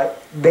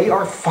 they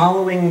are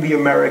following the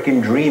American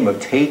dream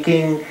of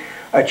taking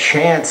a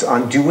chance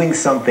on doing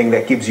something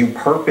that gives you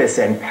purpose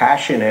and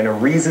passion and a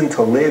reason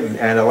to live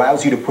and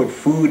allows you to put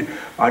food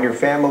on your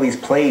family's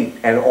plate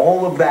and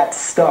all of that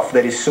stuff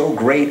that is so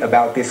great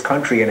about this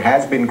country and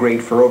has been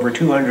great for over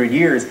 200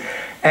 years.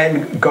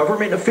 And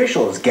government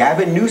officials,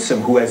 Gavin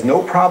Newsom, who has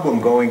no problem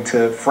going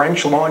to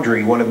French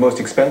Laundry, one of the most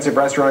expensive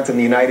restaurants in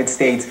the United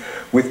States,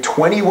 with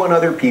 21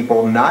 other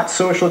people, not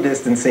social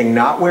distancing,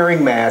 not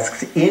wearing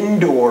masks,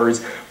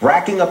 indoors,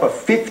 racking up a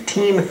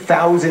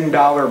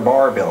 $15,000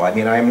 bar bill. I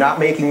mean, I am not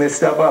making this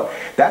stuff up.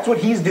 That's what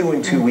he's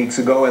doing 2 weeks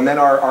ago. And then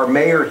our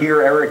mayor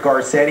here, Eric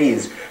Garcetti,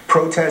 is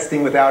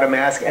protesting without a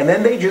mask. And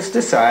then they just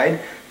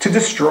decide to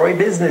destroy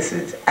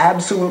businesses,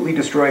 absolutely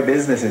destroy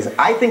businesses.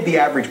 I think the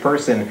average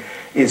person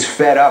is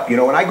fed up. You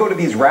know, when I go to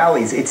these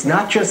rallies, it's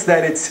not just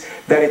that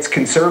it's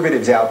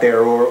conservatives out there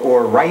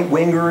or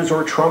right-wingers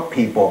or Trump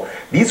people.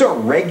 These are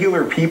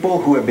regular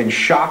people who have been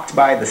shocked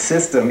by the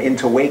system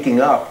into waking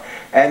up.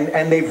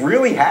 And they've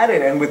really had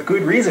it, and with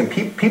good reason.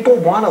 People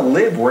want to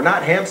live. We're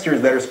not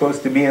hamsters that are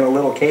supposed to be in a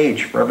little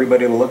cage for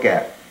everybody to look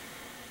at.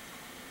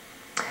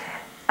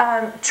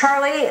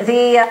 Charlie,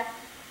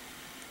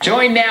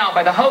 joined now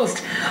by the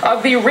host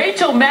of the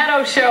Rachel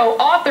Maddow Show,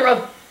 author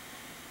of...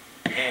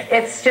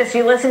 It's just,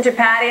 you listen to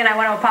Patty, and I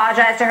want to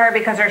apologize to her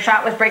because her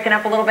shot was breaking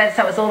up a little bit,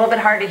 so it was a little bit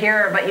hard to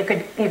hear her, but you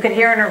could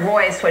hear in her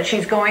voice what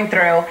she's going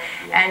through,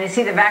 and you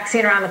see the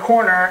vaccine around the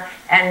corner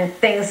and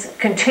things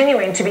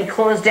continuing to be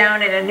closed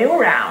down in a new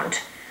round.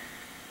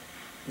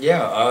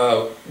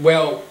 Yeah,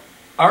 well,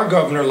 our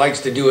governor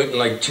likes to do it in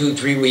like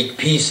 2-3 week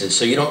pieces,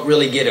 so you don't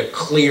really get a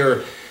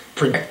clear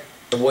projection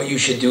of what you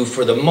should do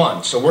for the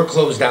month. So we're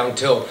closed down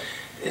till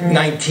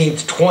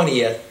 19th,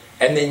 20th,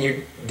 and then you're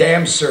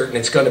damn certain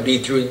it's going to be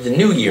through the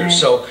new year. Right.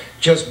 So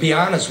just be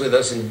honest with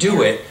us and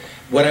do it.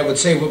 What I would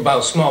say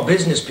about small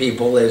business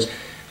people is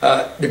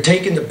they're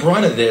taking the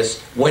brunt of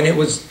this when it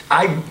was,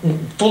 I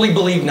fully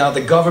believe now,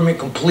 the government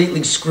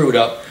completely screwed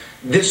up.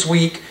 This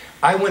week,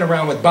 I went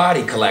around with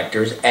body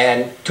collectors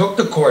and took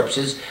the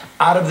corpses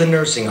out of the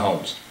nursing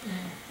homes.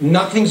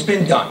 Nothing's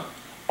been done.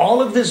 All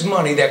of this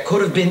money that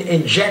could have been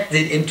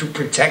injected into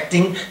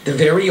protecting the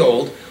very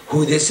old,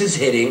 who this is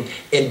hitting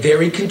in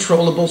very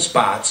controllable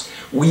spots,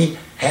 we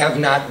have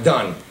not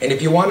done. And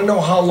if you want to know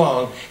how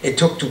long it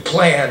took to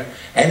plan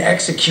and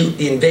execute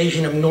the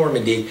invasion of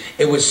Normandy,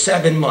 it was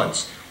 7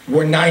 months.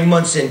 We're 9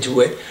 months into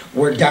it.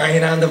 We're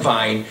dying on the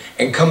vine.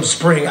 And come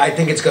spring, I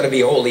think it's going to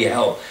be holy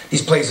hell.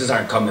 These places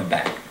aren't coming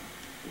back.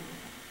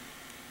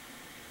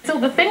 So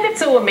the thing that's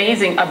so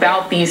amazing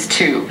about these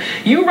two,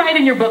 you write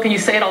in your book and you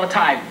say it all the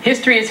time,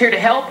 history is here to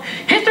help.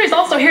 History is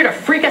also here to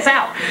freak us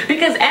out.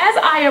 Because as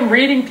I am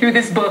reading through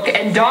this book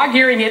and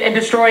dog-earing it and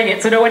destroying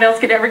it so no one else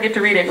could ever get to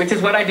read it, which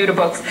is what I do to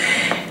books,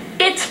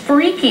 it's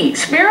freaky.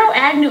 Spiro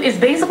Agnew is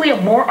basically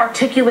a more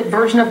articulate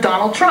version of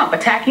Donald Trump,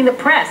 attacking the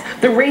press,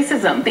 the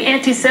racism, the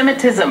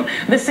anti-Semitism,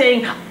 the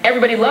saying,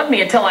 everybody loved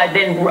me until I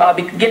then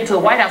get into the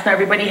White House, now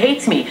everybody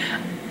hates me.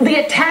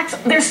 The attacks,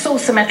 they're so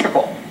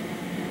symmetrical.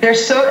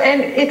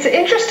 And it's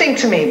interesting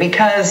to me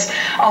because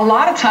a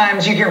lot of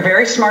times you hear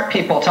very smart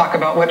people talk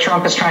about what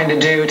Trump is trying to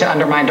do to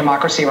undermine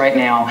democracy right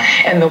now,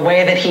 and the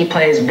way that he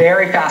plays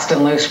very fast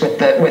and loose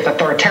with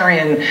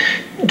authoritarian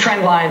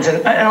trend lines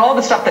and all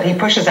the stuff that he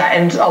pushes at.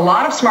 And a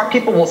lot of smart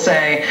people will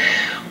say,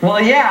 well,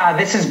 yeah,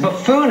 this is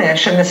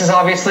buffoonish and this is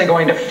obviously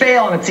going to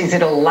fail, and it's easy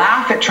to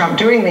laugh at Trump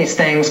doing these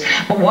things.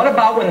 But what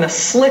about when the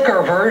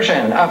slicker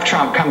version of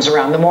Trump comes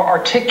around, the more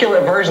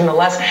articulate version, the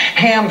less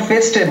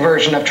ham-fisted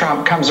version of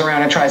Trump comes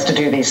around and tries to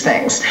do these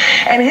things?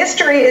 And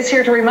history is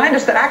here to remind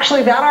us that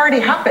actually that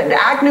already happened.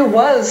 Agnew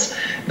was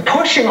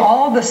pushing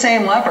all the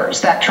same levers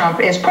that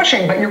Trump is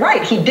pushing, but you're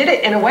right, he did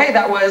it in a way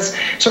that was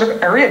sort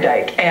of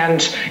erudite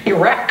and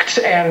erect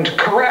and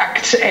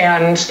correct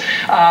and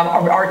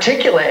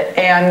articulate,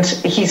 and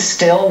he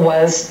still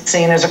was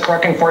seen as a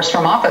crook and forced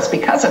from office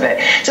because of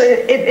it. So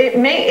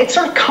it's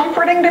sort of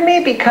comforting to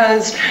me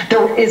because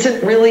there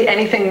isn't really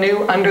anything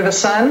new under the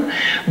sun,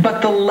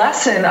 but the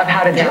lesson of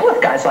how to deal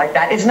with guys like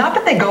that is not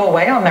that they go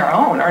away on their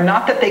own, or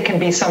not that they can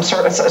be some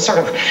sort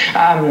of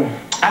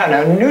I don't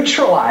know,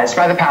 neutralized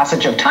by the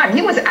passage of time.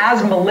 He was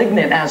as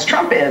malignant as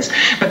Trump is,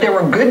 but there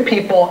were good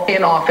people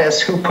in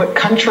office who put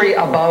country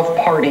above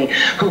party,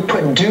 who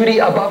put duty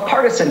above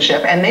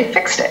partisanship, and they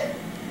fixed it.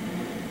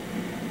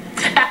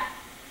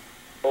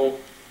 No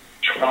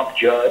Trump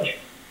judge,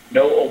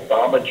 no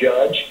Obama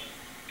judge.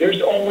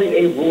 There's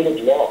only a rule of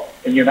law.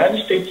 In the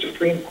United States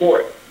Supreme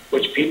Court,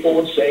 which people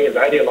would say is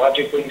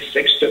ideologically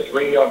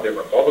 6-3 on the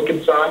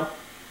Republican side,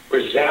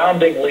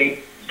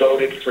 resoundingly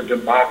voted for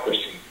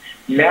democracy.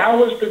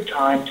 Now is the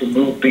time to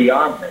move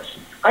beyond this.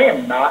 I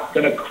am not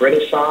going to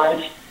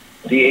criticize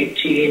the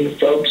 18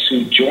 folks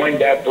who joined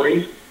that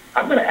brief.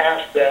 I'm going to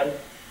ask them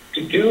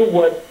to do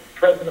what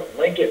President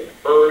Lincoln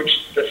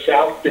urged the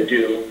South to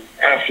do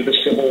after the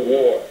Civil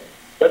War.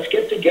 Let's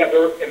get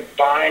together and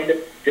find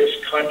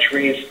this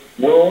country's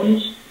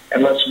wounds,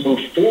 and let's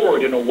move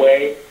forward in a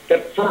way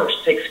that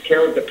first takes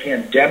care of the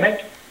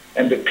pandemic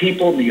and the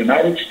people in the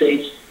United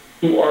States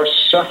who are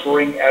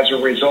suffering as a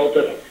result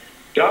of it.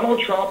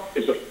 Donald Trump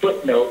is a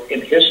footnote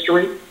in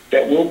history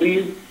that will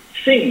be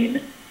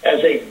seen as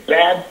a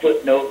bad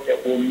footnote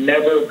that we'll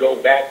never go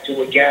back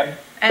to again.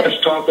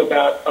 Let's talk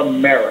about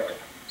America.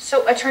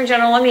 So, Attorney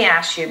General, let me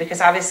ask you, because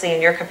obviously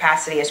in your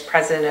capacity as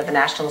president of the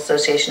National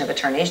Association of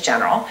Attorneys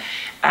General,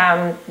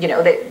 you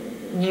know that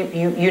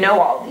you know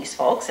all of these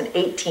folks, and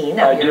 18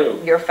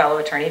 of your fellow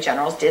attorney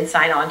generals did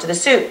sign on to the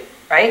suit,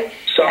 right?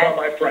 Some of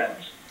my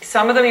friends.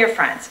 Some of them are your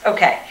friends.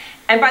 Okay.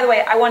 And by the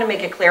way, I want to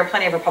make it clear,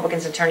 plenty of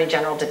Republicans attorney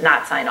general did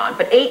not sign on,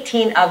 but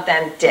 18 of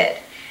them did.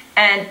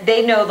 And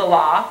they know the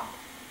law.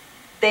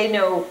 They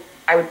know,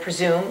 I would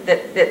presume,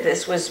 that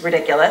this was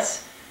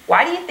ridiculous.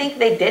 Why do you think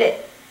they did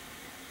it?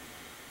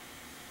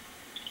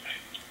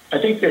 I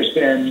think there's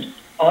been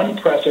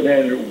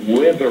unprecedented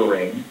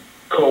withering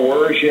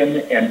coercion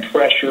and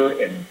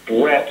pressure and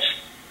threats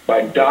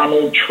by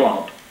Donald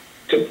Trump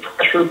to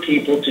pressure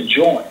people to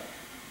join.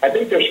 I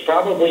think there's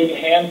probably a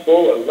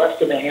handful or less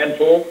than a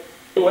handful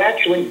who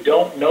actually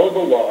don't know the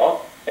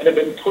law and have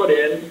been put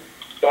in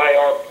by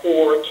our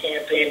poor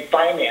campaign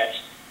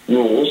finance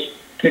rules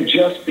to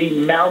just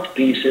be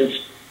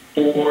mouthpieces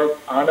for,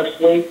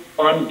 honestly,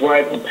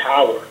 unbridled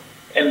power.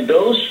 And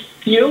those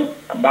few,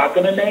 I'm not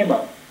going to name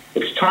them,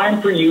 it's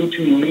time for you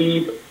to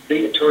leave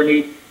the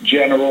Attorney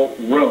General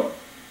room.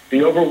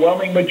 The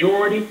overwhelming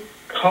majority,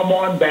 come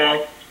on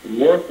back,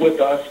 work with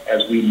us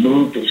as we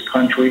move this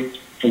country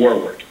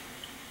forward.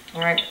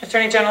 All right.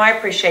 Attorney General, I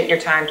appreciate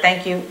your time.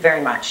 Thank you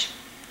very much.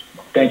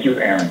 Thank you,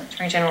 Aaron.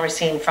 Attorney General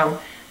Racine from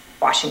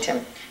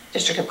Washington,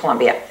 District of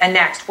Columbia. And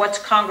next, what's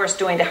Congress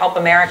doing to help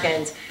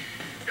Americans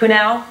who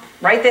now,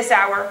 right this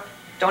hour,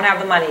 don't have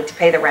the money to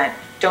pay the rent,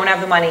 don't have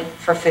the money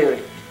for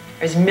food?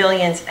 There's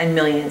millions and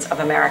millions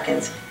of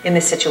Americans in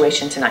this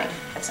situation tonight.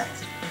 That's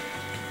next.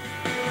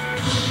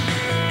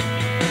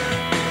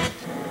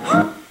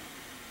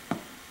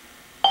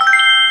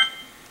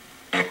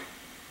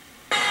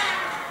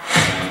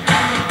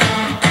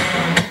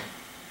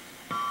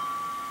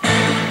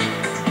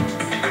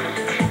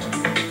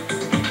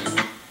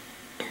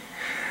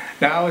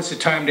 Now is the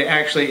time to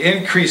actually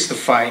increase the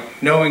fight,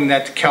 knowing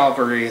that the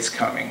cavalry is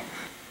coming.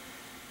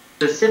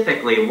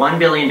 Specifically, $1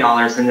 billion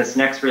in this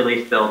next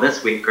relief bill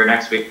this week or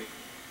next week.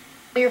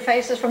 Your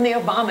faces from the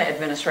Obama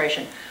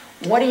administration.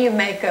 What do you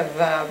make of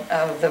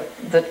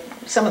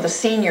some of the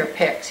senior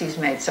picks he's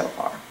made so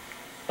far?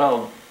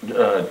 Well,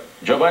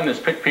 Joe Biden has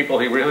picked people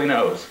he really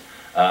knows,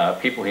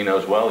 people he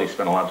knows well. He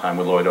spent a lot of time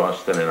with Lloyd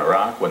Austin in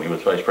Iraq when he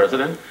was vice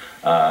president.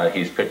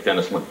 He's picked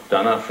Dennis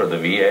McDonough for the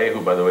VA, who,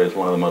 by the way, is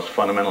one of the most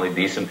fundamentally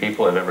decent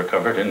people I've ever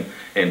covered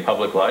in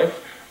public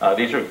life.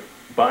 These are,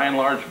 by and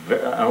large,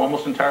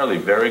 almost entirely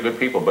very good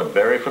people, but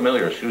very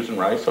familiar. Susan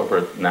Rice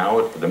over now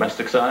at the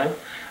domestic side.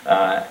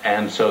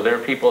 And so they're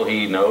people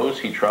he knows,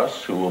 he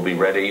trusts, who will be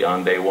ready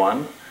on day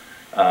one.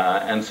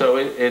 And so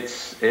it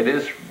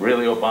is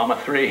really Obama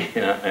 3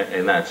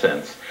 in that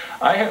sense.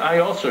 I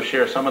also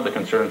share some of the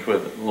concerns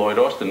with Lloyd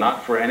Austin,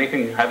 not for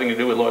anything having to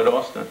do with Lloyd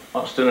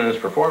Austin and his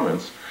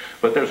performance,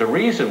 but there's a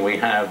reason we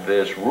have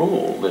this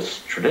rule,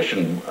 this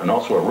tradition, and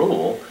also a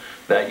rule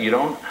that you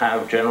don't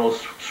have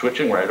generals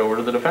switching right over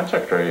to the defense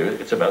secretary.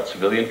 It's about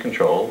civilian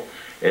control.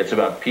 It's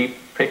about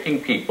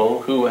picking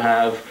people who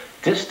have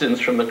distance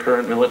from the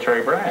current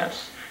military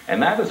brass.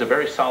 And that is a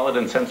very solid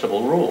and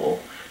sensible rule.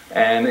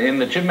 And in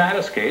the Jim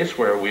Mattis case,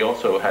 where we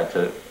also had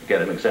to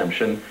get an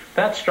exemption,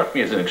 that struck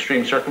me as an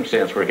extreme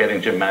circumstance where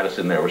getting Jim Mattis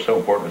in there was so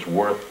important, it was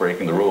worth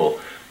breaking the rule.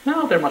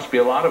 Now, there must be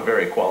a lot of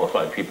very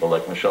qualified people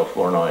like Michelle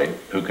Flournoy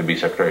who could be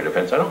Secretary of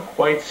Defense. I don't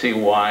quite see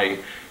why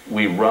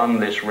we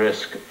run this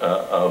risk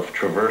of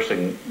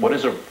traversing what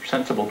is a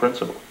sensible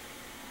principle.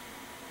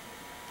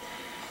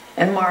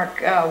 And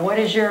Mark, what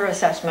is your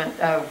assessment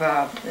of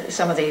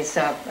some of these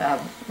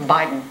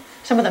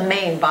some of the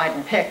main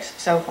Biden picks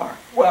so far?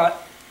 Well,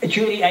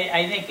 Judy,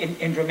 I think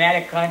in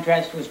dramatic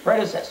contrast to his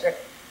predecessor,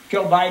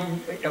 Joe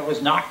Biden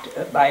was knocked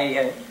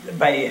by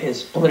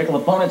his political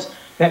opponents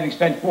for having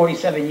spent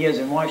 47 years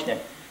in Washington.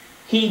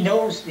 He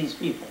knows these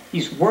people.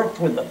 He's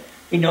worked with them.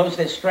 He knows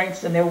their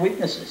strengths and their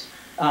weaknesses.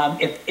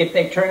 If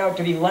they turn out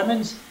to be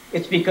lemons,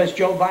 it's because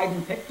Joe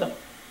Biden picked them,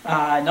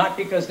 not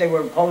because they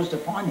were imposed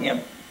upon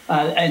him.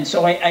 And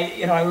so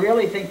I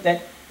really think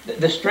that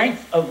the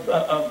strength of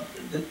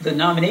the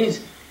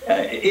nominees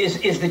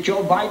is that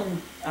Joe Biden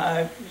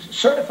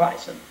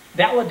certifies them,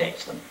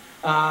 validates them,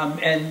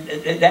 and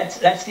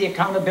that's the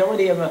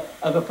accountability of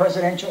a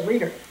presidential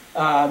leader.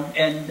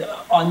 And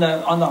on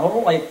the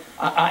whole,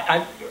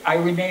 I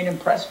remain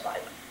impressed by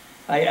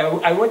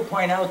them. I would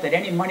point out that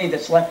any money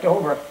that's left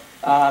over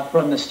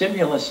from the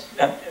stimulus,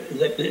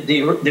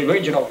 the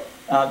original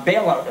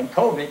bailout on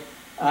COVID,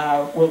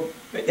 will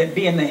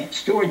be in the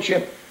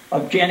stewardship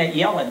of Janet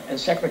Yellen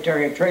as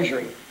Secretary of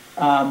Treasury.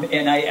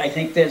 And I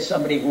think there's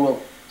somebody who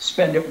will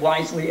spend it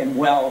wisely and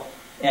well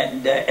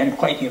and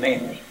quite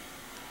humanely.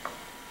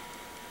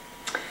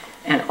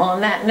 And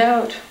on that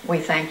note, we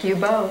thank you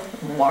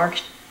both. Mark,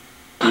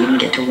 you didn't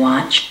get to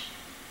watch.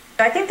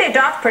 I think they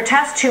doth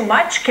protest too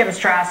much, Kim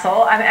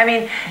Strassel. I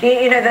mean,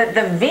 you know,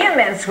 the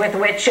vehemence with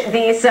which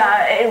these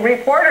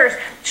reporters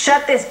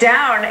shut this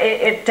down,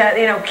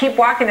 you know, keep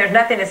walking, there's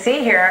nothing to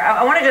see here.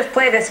 I want to just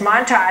play this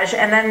montage,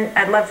 and then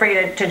I'd love for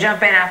you to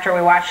jump in after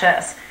we watch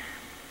this.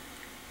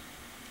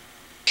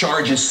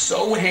 charges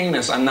so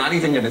heinous, I'm not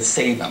even going to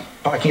say them.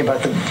 Talking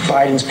about the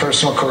Biden's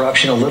personal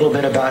corruption, a little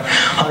bit about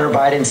Hunter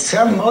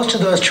Biden. Most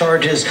of those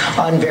charges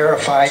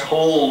unverified. This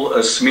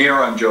whole smear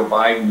on Joe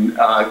Biden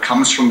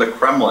comes from the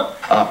Kremlin.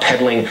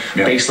 Peddling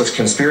baseless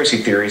conspiracy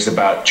theories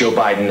about Joe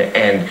Biden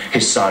and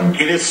his son.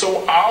 It is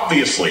so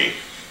obviously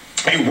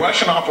a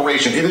Russian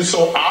operation. It is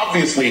so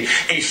obviously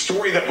a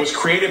story that was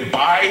created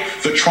by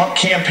the Trump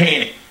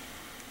campaign.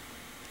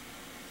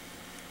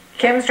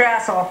 Kim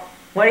Strassel,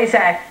 what do you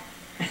say?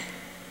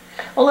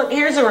 Well, look,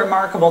 here's a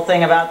remarkable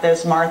thing about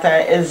this,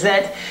 Martha, is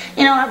that,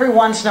 you know, every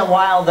once in a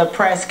while the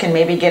press can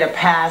maybe get a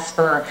pass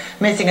for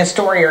missing a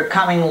story or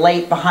coming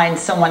late behind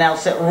someone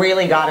else that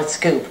really got a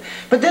scoop.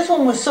 But this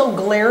one was so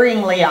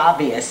glaringly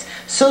obvious,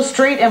 so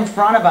straight in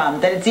front of them,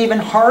 that it's even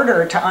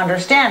harder to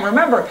understand.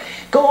 Remember,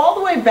 go all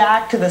the way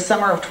back to the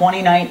summer of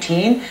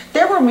 2019.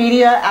 There were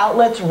media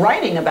outlets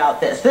writing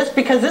about this.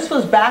 Because this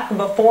was back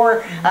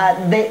before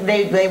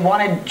they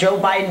wanted Joe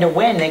Biden to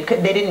win. They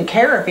didn't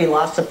care if he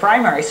lost the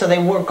primary, so they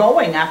were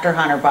going after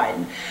Hunter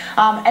Biden.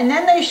 And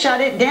then they shut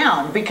it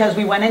down because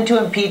we went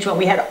into impeachment.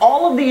 We had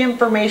all of the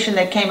information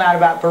that came out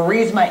about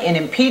Burisma in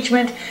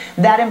impeachment.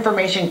 That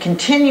information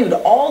continued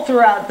all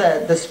throughout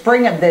the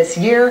spring of this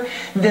year.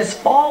 This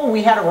fall,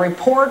 we had a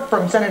report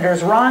from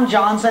Senators Ron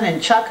Johnson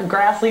and Chuck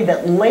Grassley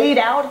that laid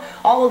out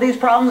all of these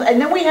problems. And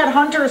then we had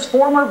Hunter's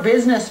former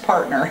business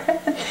partner.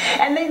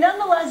 And they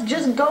nonetheless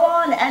just go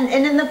on and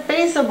in the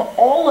face of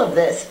all of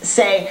this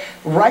say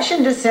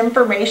Russian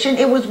disinformation.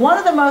 It was one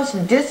of the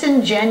most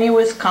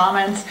disingenuous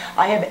comments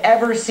I have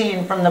ever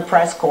seen from the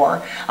press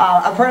corps.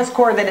 A press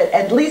corps that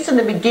at least in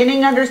the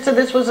beginning understood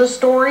this was a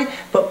story,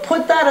 but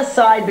put that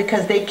aside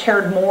because they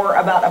cared more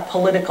about a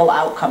political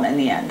outcome in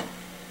the end.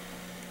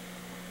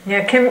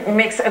 Yeah, Kim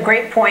makes a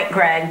great point,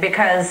 Greg,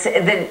 because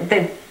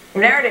the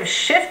narrative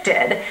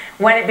shifted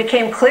when it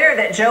became clear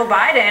that Joe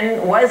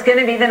Biden was going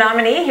to be the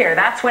nominee here.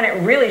 That's when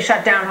it really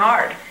shut down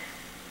hard.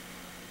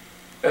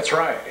 That's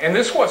right. And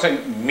this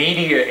wasn't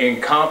media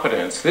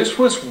incompetence. This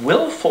was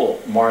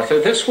willful,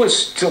 Martha. This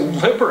was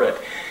deliberate.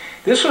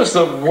 This was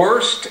the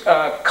worst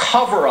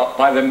cover-up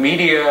by the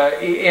media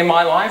in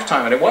my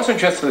lifetime. And it wasn't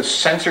just the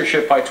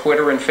censorship by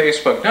Twitter and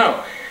Facebook.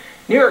 No.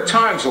 New York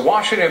Times, the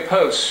Washington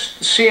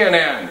Post,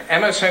 CNN,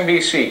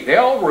 MSNBC, they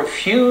all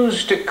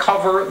refused to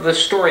cover the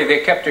story. They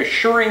kept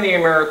assuring the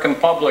American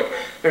public,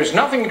 there's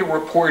nothing to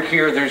report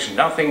here, there's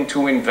nothing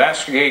to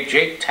investigate.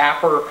 Jake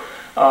Tapper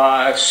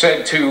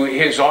said to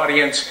his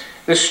audience,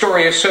 this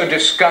story is so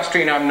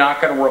disgusting, I'm not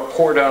going to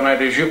report on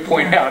it. As you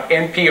point out,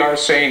 NPR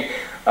saying,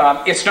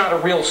 it's not a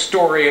real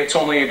story, it's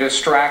only a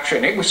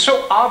distraction. It was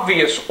so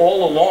obvious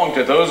all along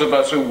to those of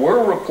us who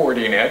were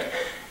reporting it,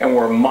 and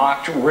were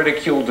mocked,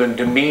 ridiculed, and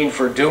demeaned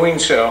for doing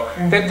so,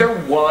 that there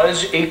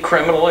was a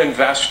criminal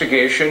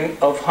investigation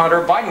of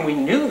Hunter Biden. We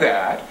knew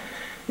that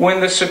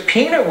when the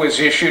subpoena was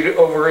issued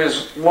over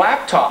his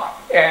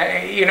laptop.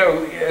 You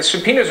know,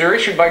 subpoenas are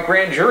issued by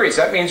grand juries.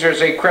 That means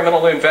there's a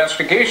criminal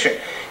investigation.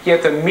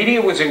 Yet the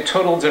media was in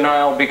total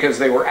denial because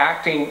they were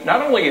acting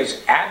not only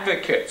as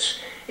advocates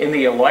in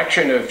the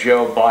election of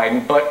Joe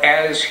Biden, but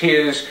as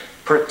his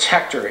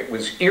protector. It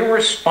was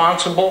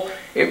irresponsible.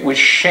 It was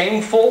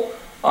shameful.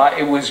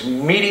 It was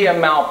media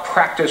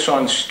malpractice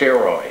on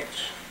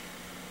steroids.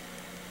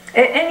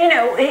 And you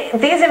know,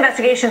 these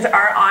investigations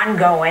are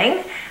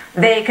ongoing.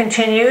 They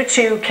continue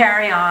to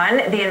carry on.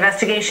 The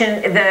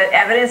investigation, the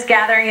evidence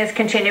gathering is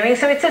continuing.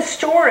 So it's a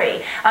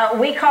story.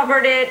 We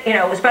covered it, you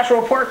know, a special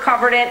report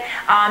covered it,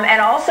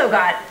 and also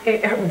got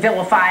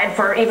vilified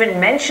for even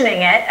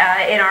mentioning it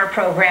in our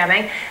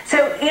programming.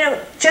 So, you know,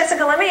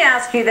 Jessica, let me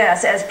ask you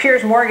this. As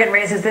Piers Morgan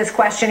raises this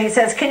question, he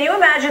says, can you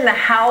imagine the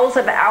howls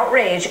of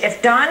outrage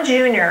if Don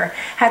Jr.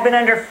 had been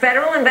under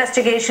federal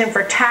investigation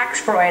for tax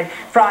fraud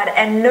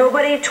and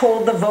nobody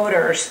told the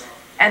voters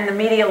and the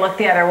media looked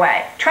the other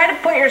way? Try to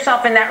put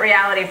yourself in that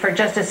reality for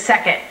just a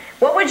second.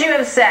 What would you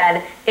have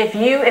said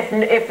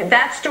if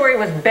that story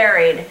was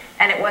buried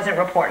and it wasn't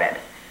reported?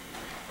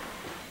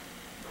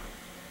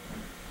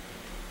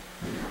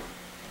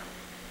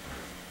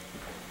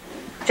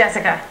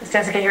 Jessica, is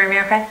Jessica hearing me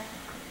okay?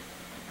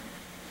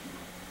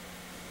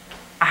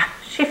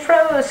 She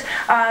froze.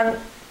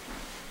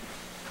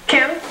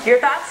 Kim, your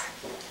thoughts?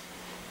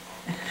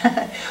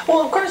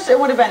 Well, of course, there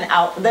would have been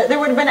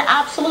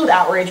absolute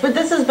outrage, but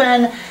this has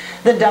been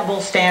the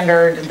double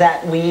standard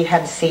that we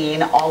have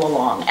seen all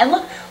along. And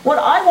look, what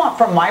I want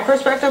from my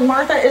perspective,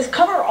 Martha, is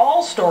cover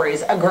all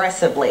stories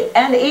aggressively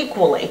and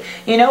equally.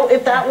 You know,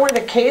 if that were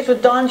the case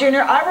with Don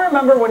Jr., I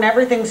remember when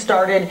everything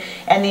started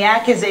and the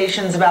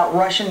accusations about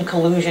Russian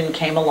collusion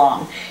came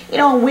along. You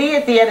know, we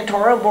at the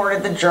editorial board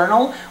at the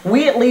Journal,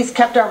 we at least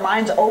kept our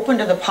minds open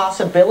to the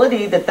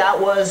possibility that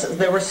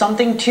there was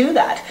something to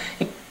that.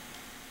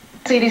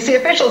 CDC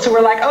officials who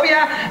were like, oh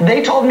yeah,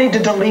 they told me to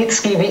delete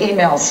skeevy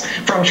emails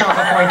from Trump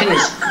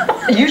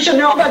appointees. You should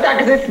know about that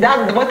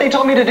because what they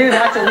told me to do,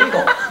 that's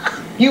illegal.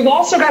 You've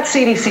also got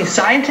CDC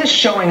scientists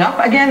showing up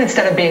again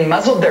instead of being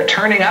muzzled. They're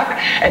turning up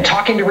and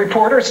talking to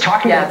reporters,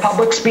 talking to the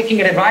public,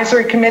 speaking at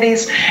advisory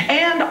committees.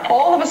 And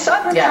all of a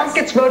sudden, Trump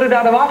gets voted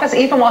out of office.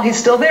 Even while he's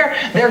still there,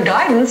 their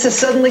guidance is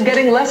suddenly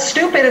getting less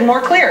stupid and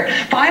more clear.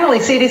 Finally,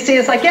 CDC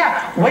is like,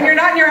 yeah, when you're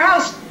not in your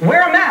house,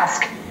 wear a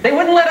mask. They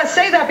wouldn't let us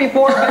say that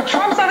before, but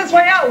Trump's on his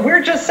way out.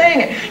 We're just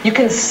saying it. You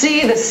can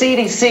see the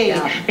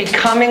CDC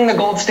becoming the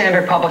gold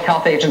standard public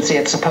health agency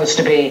it's supposed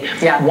to be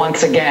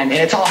once again. And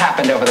it's all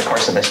happened over the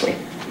course of this week.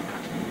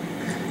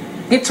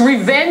 It's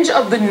revenge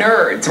of the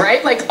nerds,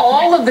 right? Like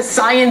all of the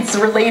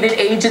science-related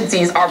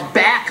agencies are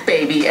back,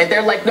 baby. And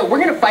they're like, no,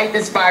 we're going to fight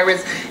this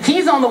virus.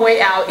 He's on the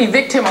way out.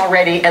 Evict him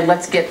already, and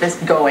let's get this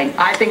going.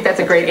 I think that's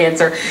a great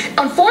answer.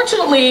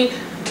 Unfortunately,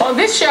 on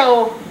this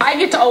show, I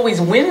get to always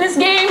win this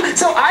game,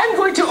 so I'm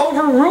going to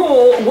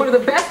overrule one of the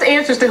best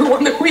answers to Who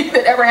Won the Week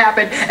that ever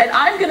happened, and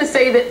I'm going to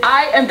say that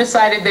I am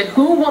decided that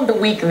Who Won the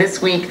Week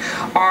this week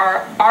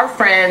are our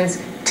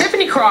friends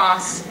Tiffany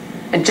Cross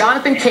and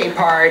Jonathan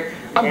Capehart.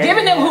 I'm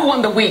giving them Who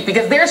Won the Week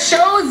because their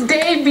shows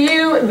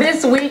debut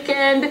this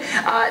weekend.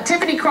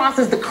 Tiffany Cross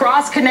is The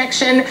Cross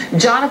Connection.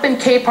 Jonathan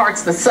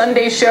Capehart's The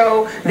Sunday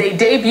Show. They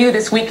debut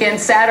this weekend,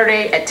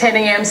 Saturday at 10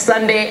 a.m.,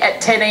 Sunday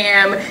at 10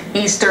 a.m.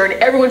 Eastern.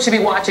 Everyone should be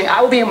watching.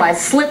 I will be in my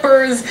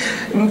slippers,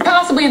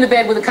 possibly in the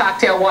bed with a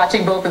cocktail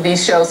watching both of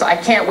these shows. So I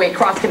can't wait.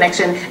 Cross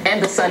Connection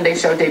and The Sunday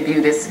Show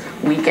debut this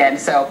weekend.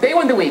 So they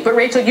won the week. But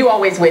Rachel, you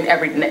always win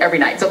every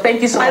night. So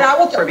thank you so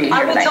much for being here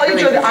tonight. I will tell you,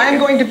 Joe, that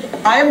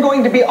I am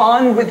going to be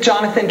on with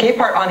Jonathan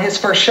Capehart on his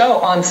first show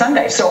on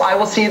Sunday. So I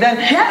will see you then,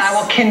 and I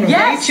will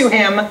convey to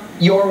him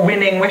your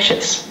winning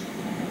wishes.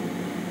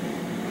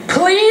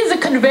 Please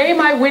convey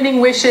my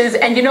winning wishes.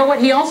 And you know what?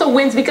 He also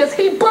wins because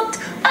he booked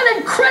an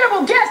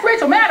incredible guest,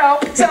 Rachel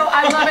Maddow. So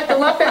I love it. The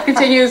love fest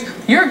continues.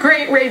 You're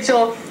great,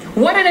 Rachel.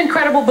 What an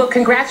incredible book.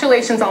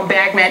 Congratulations on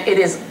Bagman. It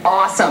is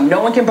awesome.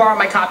 No one can borrow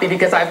my copy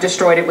because I've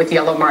destroyed it with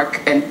yellow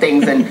mark and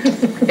things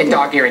and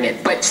dog-earing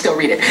it, but still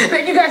read it.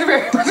 Thank you guys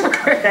very much.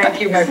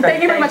 Thank you, my friend.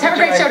 Thank you very much. Have a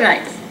great show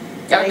tonight.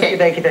 Okay.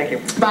 Thank you.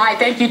 Bye.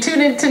 Thank you.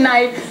 Tune in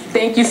tonight.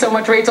 Thank you so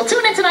much, Rachel.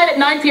 Tune in tonight at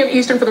 9 p.m.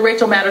 Eastern for the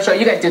Rachel Maddow Show.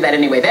 You guys do that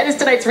anyway. That is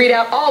tonight's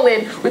Readout All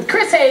In with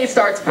Chris Hayes.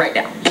 Starts right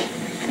now.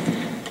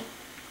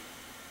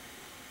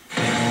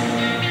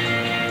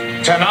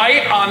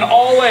 Tonight on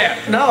All In.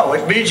 No,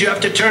 it means you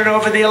have to turn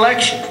over the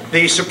election.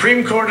 The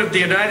Supreme Court of the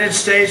United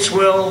States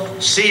will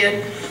see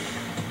it,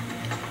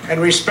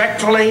 and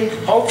respectfully,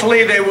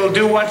 hopefully they will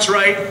do what's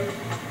right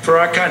for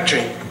our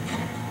country.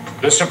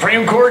 The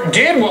Supreme Court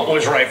did what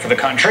was right for the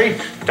country.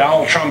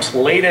 Donald Trump's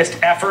latest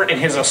effort in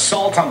his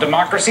assault on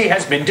democracy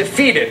has been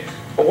defeated.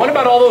 But what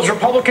about all those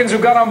Republicans who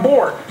got on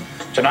board?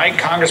 Tonight,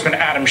 Congressman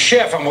Adam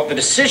Schiff on what the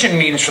decision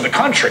means for the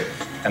country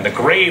and the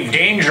grave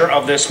danger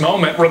of this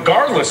moment,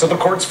 regardless of the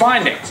court's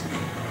findings.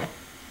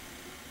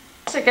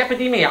 Classic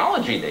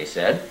epidemiology, they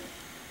said.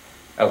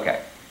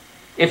 Okay.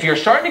 If you're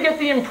starting to get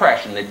the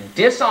impression that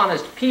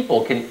dishonest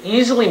people can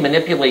easily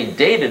manipulate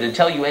data to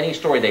tell you any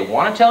story they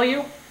want to tell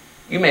you,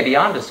 you may be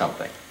onto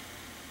something.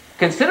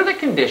 Consider the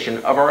condition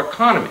of our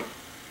economy.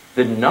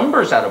 The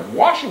numbers out of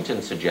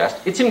Washington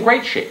suggest it's in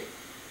great shape.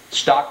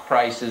 Stock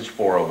prices,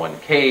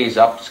 401ks,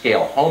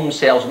 upscale home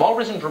sales have all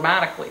risen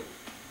dramatically.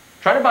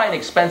 Try to buy an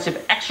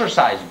expensive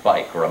exercise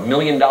bike or $1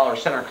 million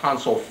center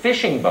console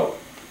fishing boat.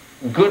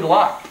 Good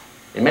luck.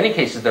 In many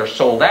cases, they're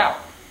sold out.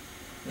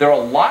 There are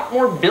a lot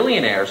more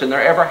billionaires than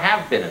there ever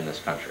have been in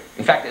this country.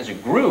 In fact, as a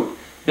group,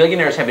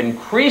 billionaires have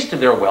increased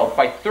their wealth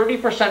by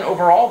 30%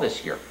 overall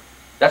this year.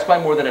 That's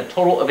by more than a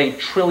total of $1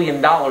 trillion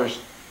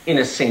in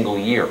a single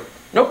year.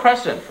 No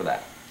precedent for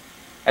that.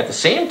 At the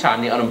same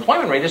time, the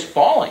unemployment rate is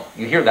falling.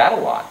 You hear that a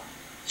lot.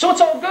 So it's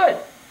all good.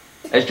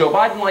 As Joe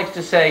Biden likes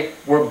to say,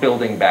 we're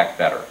building back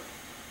better.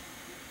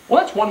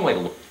 Well, that's one way to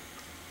look.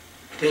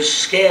 This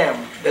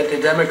scam that the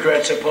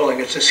Democrats are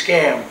pulling, it's a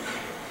scam.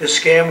 The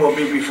scam will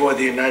be before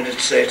the United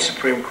States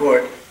Supreme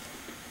Court.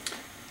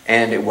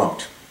 And it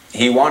won't.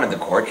 He wanted the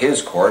court,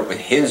 his court, with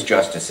his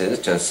justices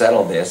to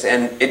settle this,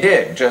 and it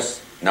did,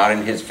 just not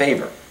in his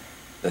favor.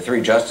 The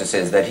 3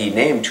 justices that he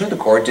named to the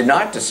court did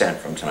not dissent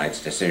from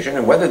tonight's decision,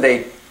 and whether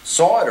they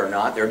saw it or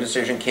not, their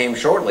decision came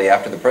shortly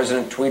after the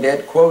president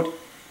tweeted, quote,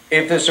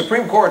 "If the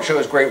Supreme Court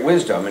shows great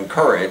wisdom and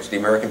courage, the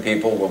American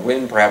people will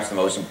win perhaps the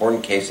most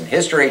important case in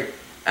history,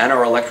 and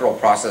our electoral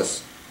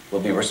process will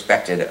be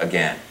respected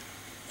again."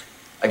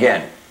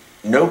 Again,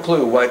 no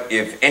clue what,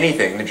 if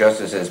anything, the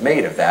justices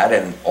made of that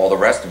and all the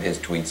rest of his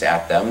tweets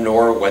at them,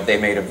 nor what they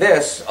made of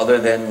this, other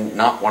than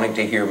not wanting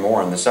to hear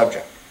more on the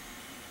subject.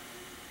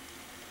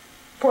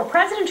 For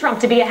President Trump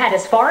to be ahead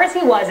as far as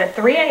he was at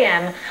 3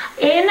 a.m.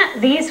 in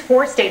these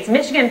 4 states,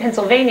 Michigan,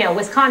 Pennsylvania,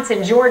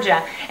 Wisconsin,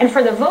 Georgia, and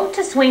for the vote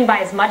to swing by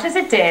as much as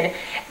it did,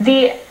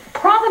 the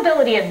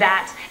probability of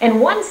that in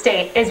one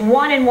state is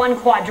 1 in 1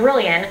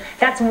 quadrillion.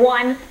 That's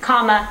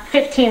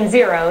 1,15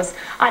 zeros.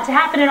 To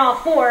happen in all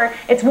 4,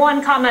 it's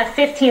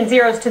 1,15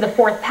 zeros to the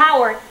 4th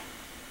power.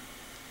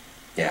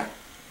 Yeah,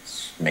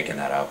 it's making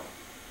that up.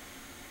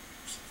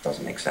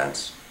 Doesn't make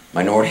sense.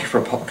 Minority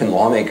Republican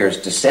lawmakers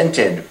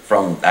dissented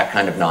from that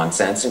kind of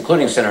nonsense,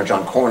 including Senator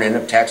John Cornyn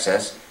of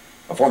Texas,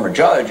 a former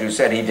judge who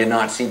said he did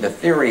not see the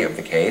theory of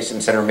the case,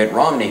 and Senator Mitt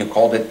Romney, who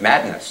called it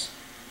madness.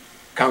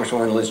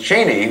 Congresswoman Liz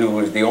Cheney, who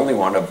was the only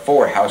one of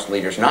 4 House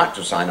leaders not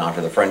to sign on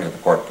to the Friends of the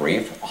Court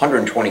brief,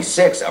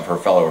 126 of her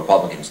fellow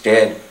Republicans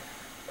did.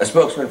 A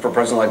spokesman for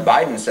President-elect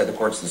Biden said the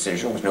court's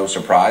decision was no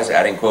surprise,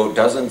 adding, quote,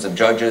 dozens of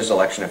judges,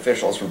 election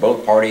officials from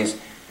both parties,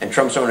 and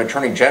Trump's own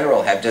attorney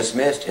general have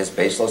dismissed his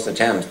baseless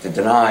attempts to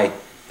deny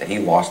that he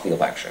lost the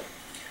election.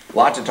 A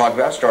lot to talk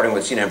about, starting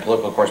with CNN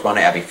political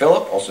correspondent Abby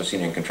Phillip, also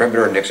CNN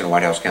contributor, Nixon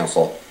White House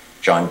counsel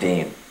John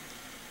Dean.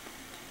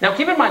 Now,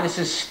 keep in mind, this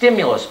is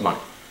stimulus money.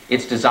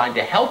 It's designed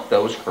to help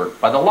those hurt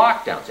by the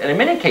lockdowns. And in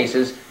many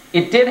cases,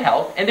 it did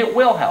help and it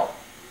will help.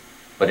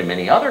 But in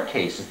many other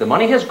cases, the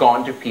money has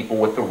gone to people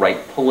with the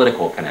right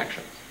political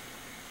connections.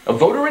 A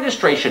voter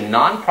registration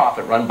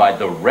nonprofit run by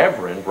the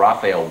Reverend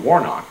Raphael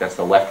Warnock, that's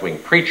the left-wing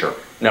preacher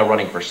now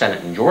running for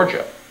Senate in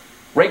Georgia,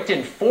 raked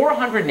in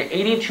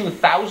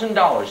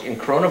 $482,000 in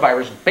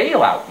coronavirus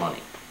bailout money.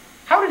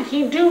 How did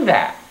he do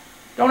that?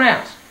 Don't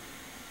ask.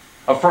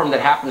 A firm that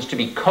happens to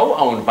be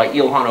co-owned by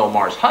Ilhan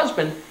Omar's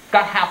husband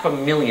got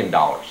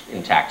 $500,000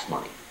 in tax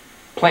money.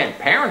 Planned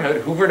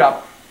Parenthood hoovered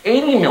up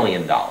 $80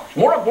 million.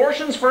 More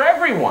abortions for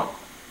everyone.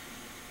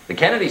 The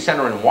Kennedy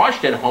Center in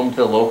Washington, home to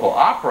the local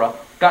opera,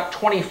 got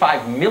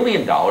 $25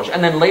 million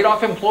and then laid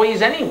off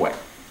employees anyway.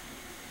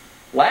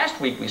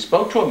 Last week, we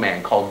spoke to a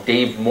man called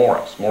Dave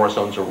Morris. Morris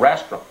owns a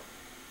restaurant.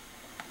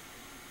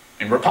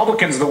 And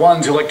Republicans, the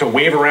ones who like to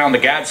wave around the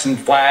Gadsden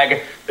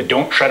flag, the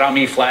Don't Tread on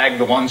Me flag,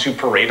 the ones who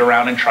parade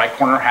around in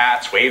tri-corner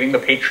hats, waving the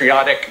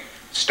patriotic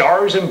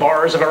stars and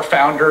bars of our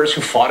founders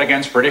who fought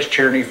against British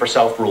tyranny for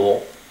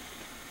self-rule.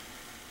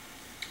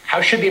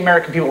 How should the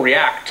American people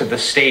react to the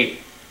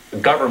state, the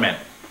government,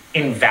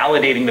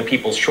 invalidating the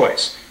people's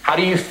choice? How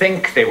do you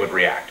think they would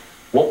react?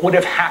 What would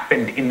have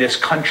happened in this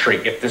country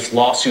if this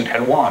lawsuit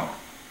had won?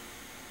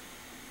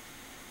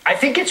 I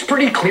think it's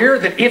pretty clear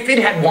that if it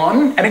had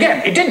won, and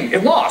again, it didn't,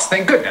 it lost,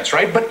 thank goodness,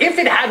 right? But if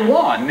it had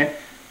won,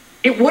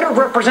 it would have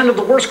represented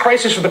the worst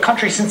crisis for the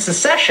country since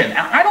secession. And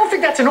I don't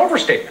think that's an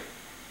overstatement.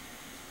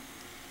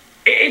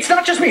 It's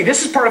not just me.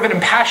 This is part of an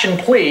impassioned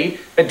plea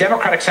that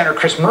Democratic Senator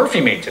Chris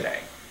Murphy made today.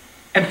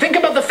 And think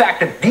about the fact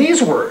that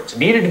these words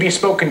needed to be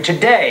spoken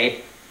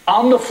today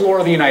on the floor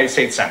of the United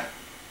States Senate.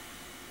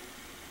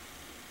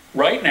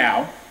 Right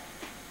now,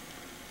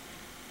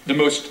 the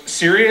most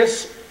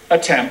serious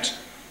attempt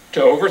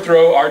to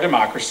overthrow our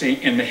democracy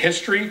in the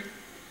history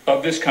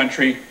of this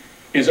country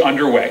is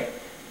underway.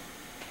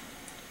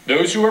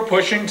 Those who are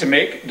pushing to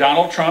make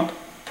Donald Trump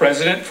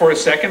president for a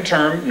second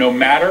term, no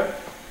matter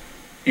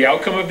the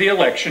outcome of the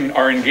election,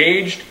 are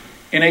engaged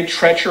in a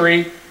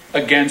treachery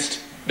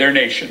against their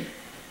nation.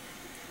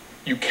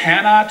 You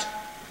cannot,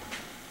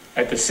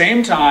 at the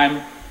same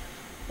time,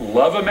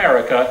 love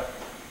America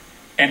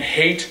and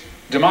hate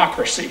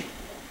democracy.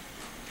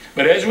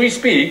 But as we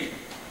speak,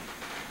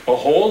 a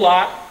whole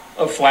lot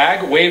of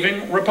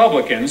flag-waving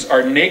Republicans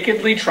are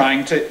nakedly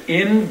trying to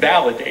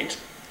invalidate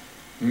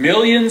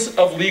millions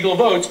of legal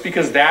votes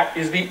because that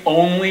is the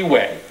only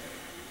way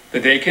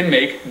that they can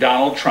make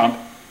Donald Trump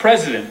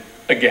president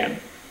again.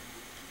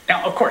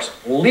 Now, of course,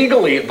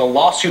 legally, the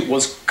lawsuit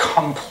was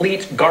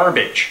complete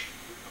garbage.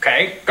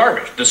 Okay?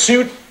 Garbage. The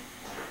suit,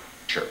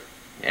 sure.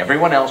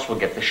 Everyone else will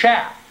get the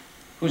shaft.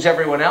 Who's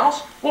everyone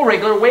else? Well,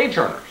 regular wage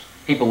earners,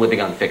 people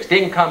living on fixed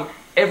income,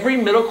 every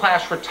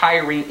middle-class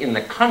retiree in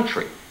the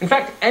country. In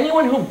fact,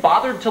 anyone who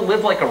bothered to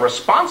live like a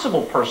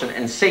responsible person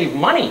and save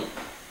money,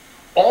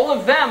 all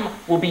of them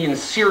will be in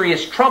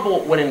serious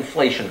trouble when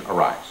inflation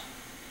arrives.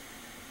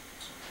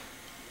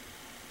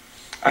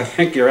 I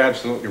think you're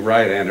absolutely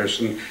right,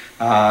 Anderson.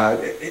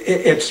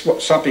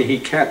 It's something he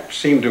can't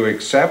seem to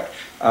accept.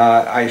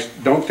 I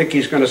don't think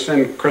he's going to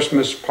send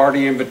Christmas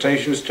party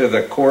invitations to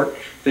the court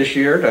this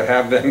year to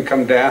have them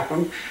come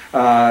down.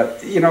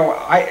 You know,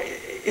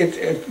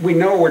 we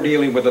know we're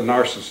dealing with a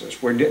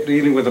narcissist. We're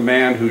dealing with a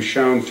man who's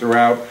shown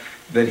throughout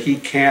that he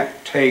can't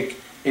take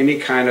any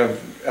kind of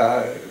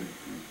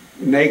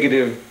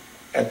negative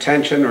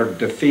attention or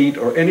defeat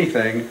or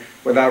anything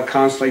without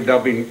constantly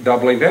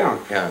doubling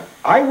down. Yeah.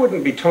 I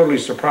wouldn't be totally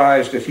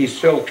surprised if he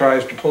still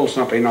tries to pull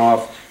something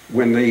off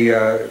when the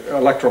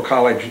Electoral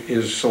College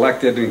is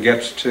selected and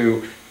gets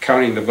to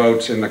counting the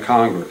votes in the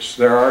Congress.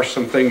 There are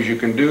some things you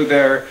can do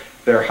there.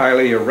 They're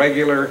highly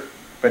irregular,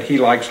 but he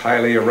likes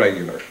highly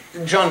irregular.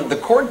 John, the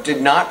court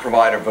did not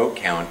provide a vote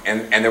count,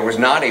 and there was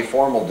not a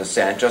formal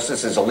dissent.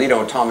 Justices Alito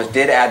and Thomas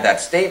did add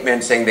that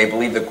statement saying they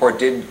believe the court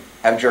did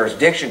have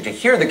jurisdiction to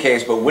hear the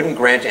case but wouldn't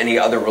grant any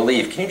other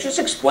relief. Can you just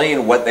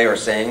explain what they are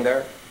saying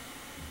there?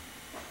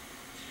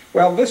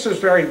 Well, this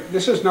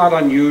is not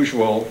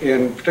unusual,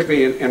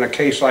 particularly in a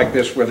case like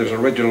this where there's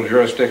original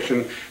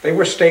jurisdiction. They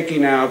were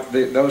staking out,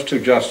 those two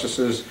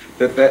justices,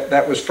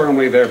 that was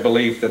firmly their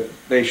belief that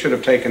they should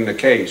have taken the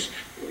case,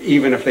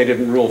 even if they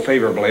didn't rule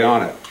favorably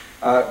on it.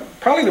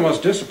 Probably the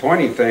most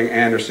disappointing thing,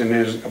 Anderson,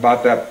 is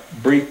about that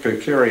brief per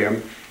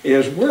curiam,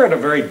 is we're at a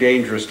very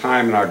dangerous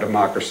time in our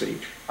democracy.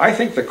 I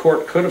think the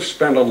court could have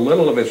spent a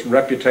little of its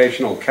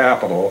reputational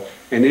capital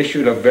and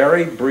issued a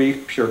very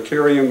brief per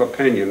curiam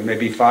opinion,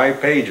 maybe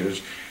 5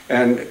 pages,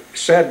 and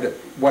said that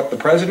what the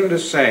president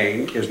is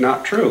saying is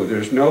not true.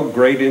 There's no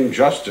great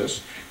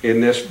injustice in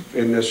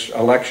this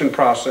election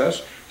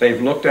process. They've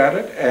looked at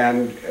it,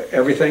 and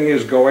everything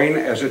is going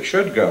as it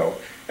should go.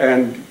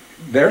 And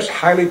there's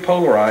highly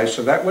polarized,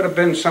 so that would have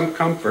been some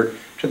comfort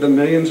to the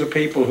millions of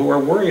people who are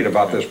worried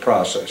about this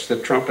process,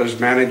 that Trump has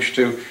managed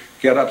to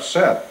get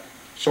upset.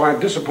 So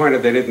I'm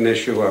disappointed they didn't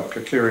issue a per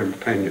curiam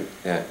opinion.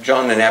 Yeah.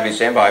 John and Abby,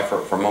 stand by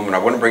for a moment. I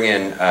want to bring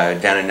in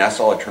Dana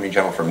Nessel, Attorney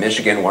General for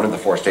Michigan, one of the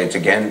 4 states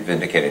again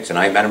vindicated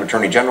tonight. Madam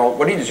Attorney General,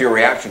 what is your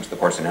reaction to the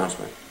court's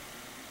announcement?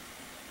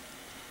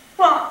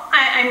 Well,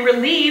 I'm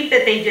relieved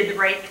that they did the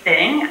right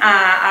thing.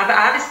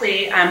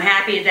 Obviously, I'm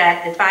happy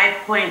that the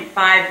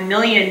 5.5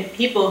 million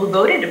people who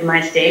voted in my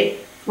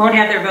state won't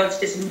have their votes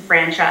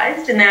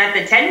disenfranchised, and that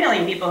the 10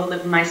 million people who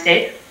live in my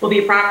state will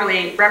be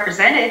properly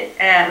represented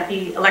at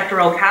the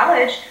Electoral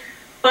College.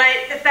 But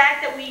the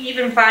fact that we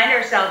even find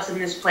ourselves in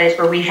this place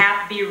where we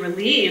have to be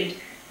relieved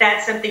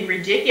that something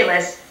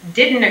ridiculous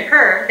didn't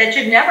occur, that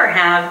should never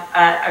have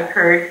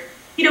occurred,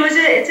 you know,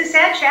 it's a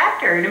sad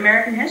chapter in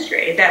American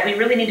history that we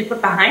really need to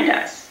put behind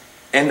us.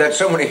 And that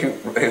so many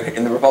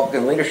in the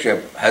Republican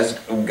leadership have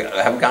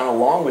gone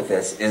along with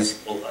this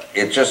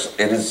it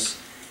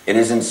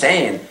is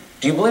insane.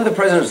 Do you believe the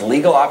president's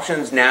legal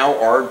options now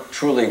are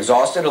truly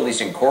exhausted, at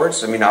least in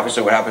courts? I mean,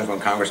 obviously what happens when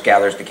Congress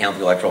gathers to count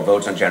the electoral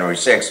votes on January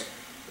 6th,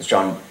 as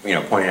John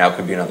pointed out,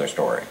 could be another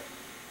story.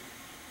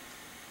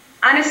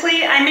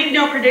 Honestly, I make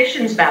no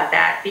predictions about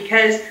that,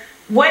 because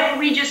what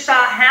we just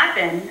saw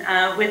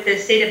happen with the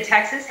state of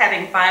Texas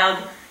having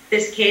filed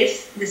this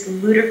case, this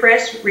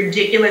ludicrous,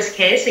 ridiculous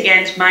case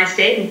against my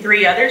state and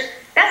 3 others,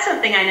 that's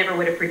something I never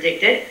would have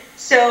predicted.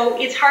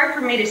 So it's hard for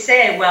me to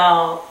say,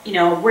 well,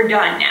 we're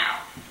done now.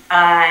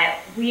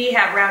 We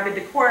have rounded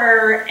the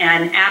corner,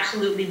 and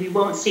absolutely we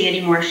won't see any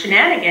more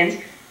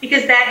shenanigans,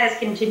 because that has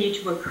continued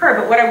to occur.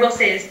 But what I will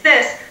say is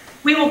this: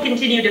 we will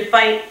continue to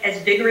fight as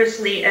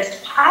vigorously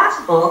as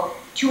possible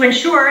to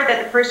ensure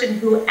that the person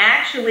who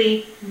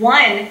actually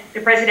won the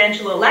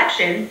presidential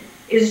election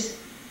is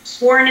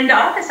sworn into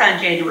office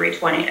on January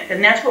 20th.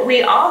 And that's what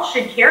we all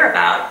should care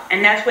about,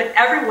 and that's what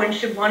everyone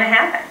should want to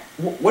happen.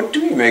 What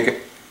do you make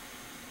it?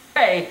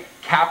 Hey,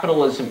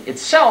 capitalism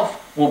itself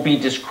will be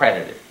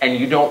discredited, and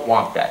you don't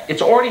want that.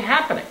 It's already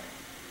happening.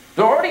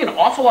 There are already an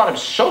awful lot of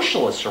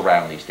socialists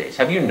around these days.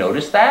 Have you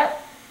noticed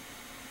that?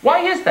 Why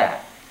is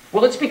that?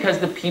 Well, it's because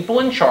the people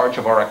in charge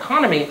of our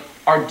economy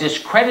are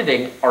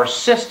discrediting our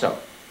system.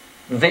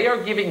 They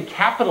are giving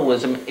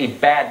capitalism a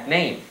bad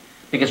name,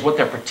 because what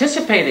they're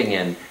participating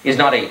in is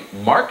not a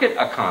market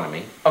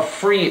economy, a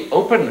free,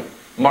 open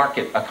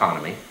market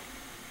economy.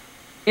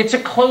 It's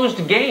a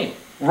closed game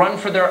run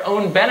for their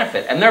own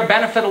benefit and their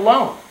benefit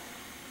alone.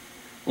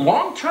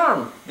 Long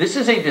term, this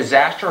is a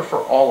disaster for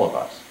all of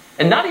us,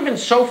 and not even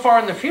so far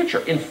in the future.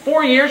 In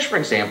 4 years, for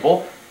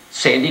example,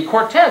 Sandy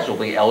Cortez will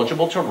be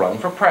eligible to run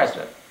for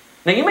president.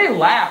 Now, you may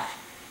laugh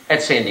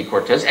at Sandy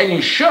Cortez, and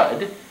you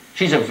should.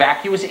 She's a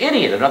vacuous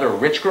idiot, another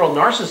rich girl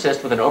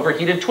narcissist with an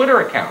overheated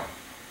Twitter account.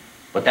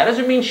 But that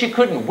doesn't mean she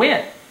couldn't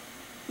win.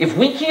 If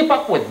we keep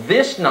up with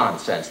this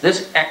nonsense,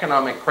 this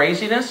economic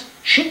craziness,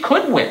 she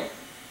could win.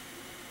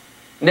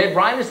 Ned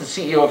Ryan is the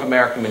CEO of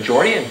American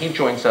Majority, and he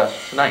joins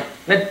us tonight.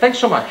 Ned, thanks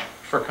so much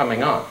for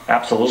coming on.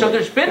 Absolutely. So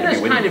there's been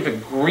this kind of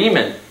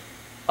agreement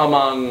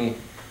among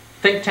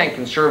think tank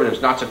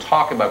conservatives not to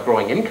talk about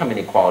growing income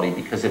inequality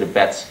because it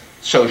abets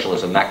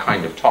socialism, that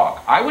kind of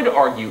talk. I would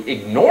argue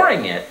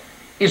ignoring it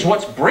is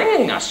what's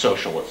bringing us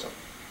socialism.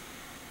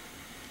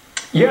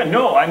 Yeah,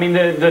 no, I mean,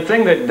 the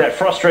thing that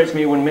frustrates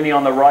me when many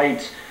on the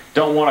right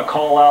don't want to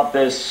call out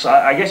this,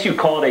 I guess you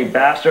call it a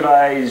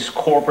bastardized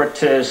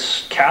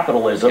corporatist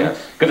capitalism,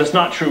 because it's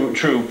not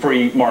true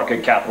free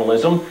market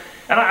capitalism.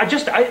 And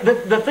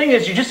the thing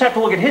is, you just have to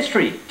look at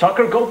history.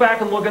 Tucker, go back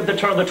and look at the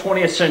turn of the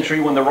 20th century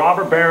when the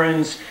robber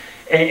barons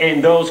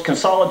and those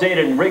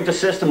consolidated and rigged the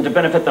system to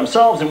benefit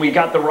themselves, and we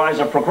got the rise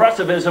of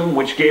progressivism,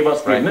 which gave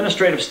us the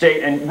administrative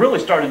state and really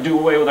started to do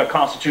away with our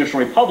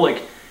constitutional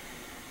republic.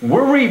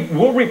 We're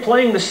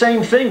replaying the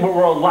same thing where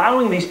we're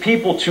allowing these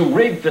people to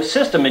rig the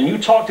system. And you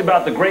talked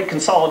about the great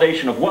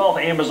consolidation of wealth,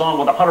 Amazon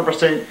with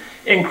 100%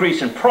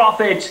 increase in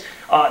profits,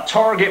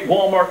 Target,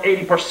 Walmart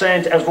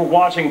 80%, as we're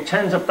watching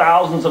tens of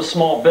thousands of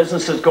small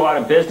businesses go out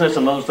of business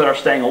and those that are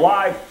staying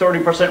alive,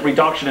 30%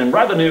 reduction in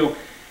revenue.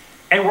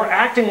 And we're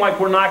acting like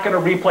we're not going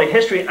to replay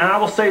history. And I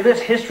will say this,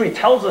 history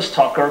tells us,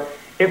 Tucker,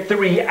 if the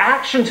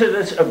reaction to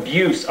this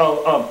abuse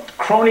of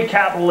crony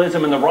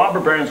capitalism and the robber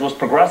barons was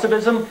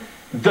progressivism,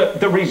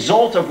 the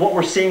result of what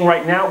we're seeing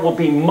right now will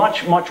be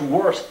much, much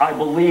worse, I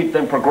believe,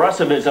 than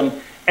progressivism.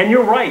 And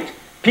you're right.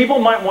 People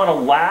might want to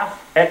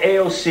laugh at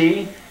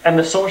AOC and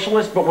the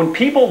socialists, but when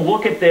people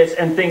look at this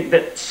and think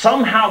that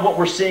somehow what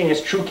we're seeing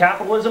is true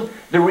capitalism,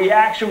 the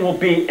reaction will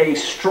be a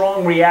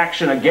strong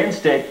reaction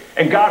against it,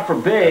 and God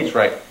forbid, that's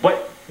right.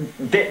 But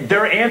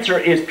their answer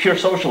is pure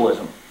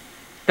socialism.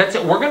 That's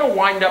it. We're going to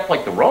wind up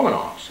like the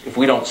Romanovs if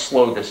we don't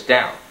slow this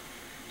down.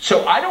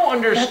 So I don't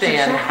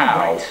understand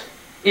how. Right.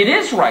 It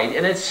is right,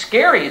 and it's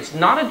scary. It's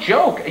not a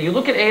joke. You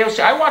look at AOC,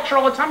 I watch her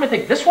all the time, I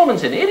think, this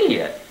woman's an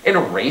idiot and a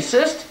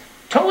racist,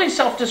 totally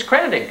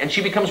self-discrediting, and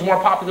she becomes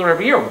more popular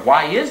every year.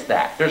 Why is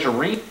that? There's a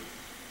reason.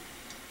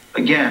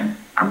 Again,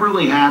 I'm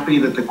really happy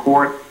that the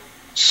court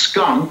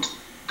skunked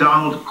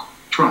Donald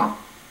Trump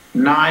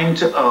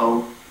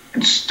 9-0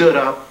 and stood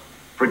up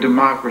for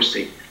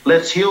democracy.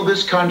 Let's heal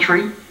this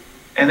country.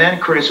 And then,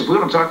 Chris, if we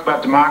want to talk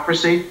about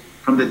democracy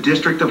from the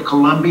District of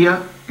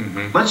Columbia,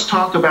 let's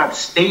talk about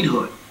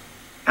statehood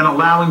and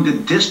allowing the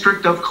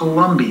District of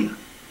Columbia.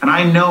 And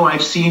I know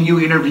I've seen you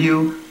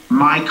interview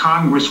my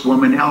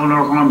Congresswoman,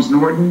 Eleanor Holmes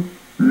Norton,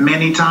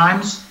 many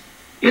times.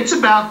 It's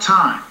about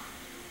time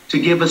to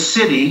give a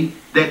city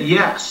that,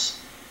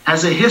 yes,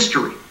 has a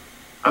history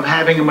of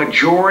having a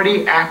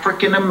majority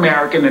African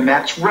American, and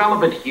that's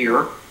relevant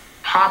here,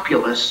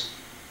 populace,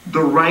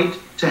 the right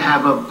to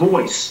have a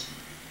voice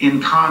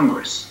in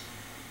Congress.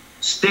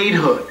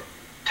 Statehood,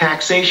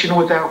 taxation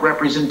without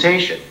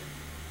representation.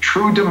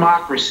 True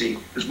democracy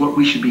is what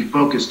we should be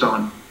focused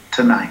on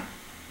tonight.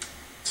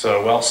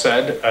 So well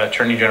said,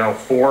 Attorney General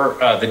for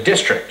the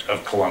District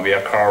of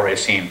Columbia, Karl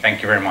Racine.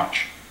 Thank you very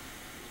much.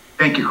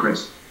 Thank you,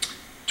 Chris.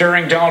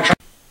 During Donald Trump.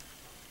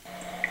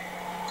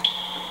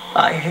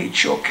 I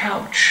hate your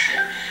couch.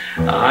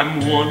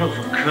 I'm one of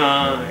a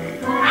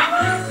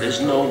kind. There's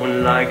no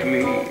one like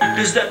me.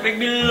 Does that make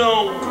me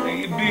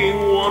lonely, being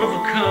one of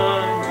a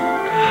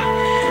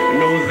kind?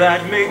 No,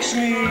 that makes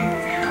me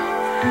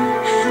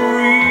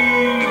free.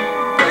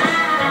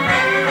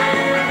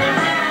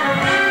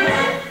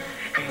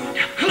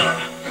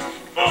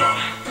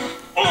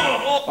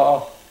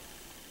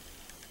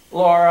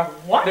 Laura,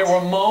 what? There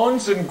were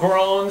moans and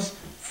groans,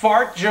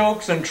 fart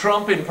jokes and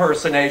Trump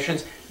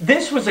impersonations.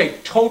 This was a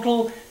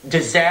total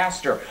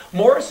disaster.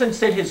 Morrison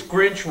said his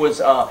Grinch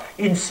was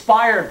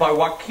inspired by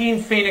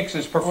Joaquin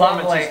Phoenix's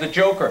performance as the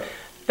Joker.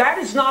 That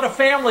is not a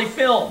family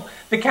film.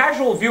 The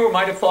casual viewer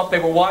might have thought they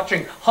were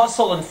watching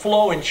Hustle and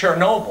Flow in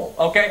Chernobyl,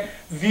 okay?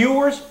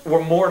 Viewers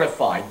were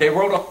mortified. They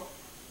wrote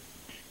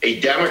a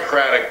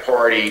Democratic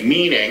Party,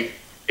 meaning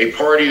a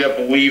party that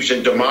believes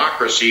in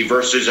democracy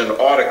versus an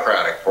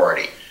autocratic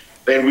party.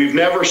 And we've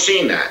never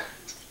seen that.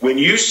 When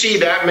you see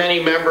that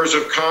many members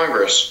of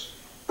Congress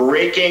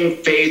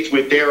breaking faith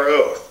with their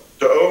oath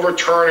to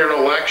overturn an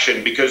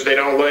election because they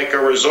don't like a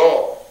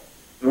result,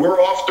 we're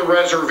off the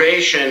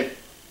reservation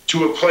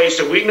to a place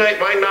that we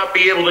might not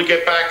be able to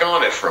get back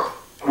on it from.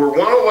 We're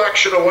one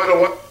election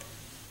away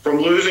from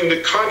losing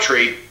the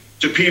country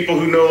to people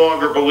who no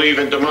longer believe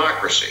in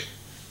democracy.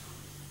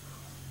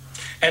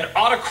 An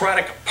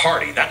autocratic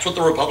party. That's what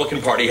the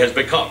Republican Party has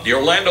become. The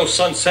Orlando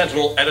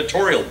Sun-Sentinel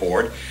editorial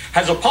board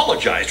has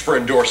apologized for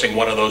endorsing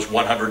one of those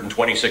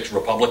 126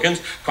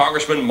 Republicans,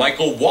 Congressman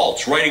Michael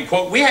Waltz, writing,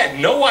 quote, "We had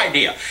no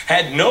idea,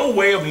 had no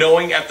way of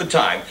knowing at the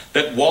time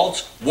that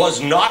Waltz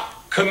was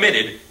not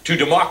committed to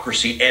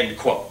democracy," end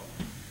quote.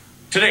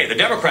 Today, the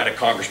Democratic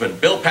Congressman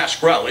Bill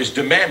Pascrell is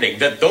demanding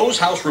that those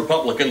House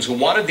Republicans who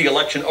wanted the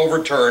election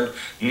overturned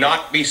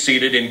not be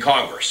seated in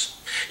Congress.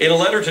 In a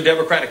letter to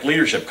Democratic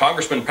leadership,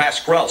 Congressman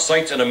Pascrell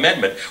cites an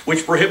amendment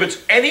which prohibits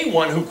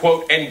anyone who,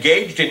 quote,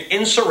 engaged in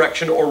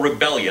insurrection or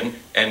rebellion,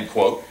 end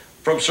quote,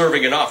 from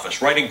serving in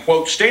office, writing,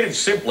 quote, stated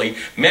simply,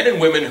 men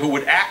and women who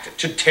would act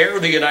to tear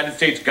the United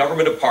States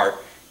government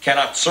apart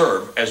cannot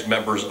serve as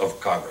members of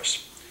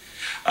Congress.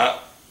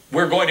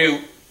 We're going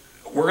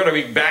to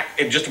be back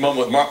in just a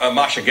moment with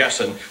Masha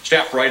Gessen,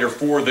 staff writer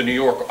for the New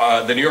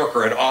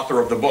Yorker and author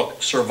of the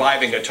book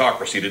Surviving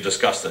Autocracy, to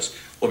discuss this.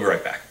 We'll be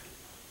right back.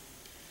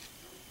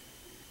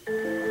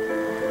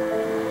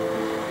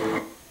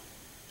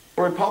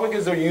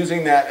 Republicans are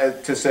using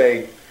that to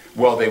say,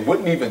 well, they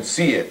wouldn't even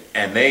see it,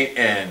 and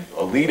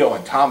Alito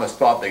and Thomas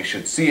thought they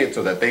should see it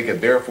so that they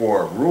could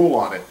therefore rule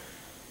on it.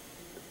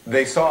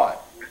 They saw it,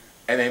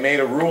 and they made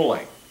a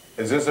ruling.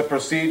 Is this a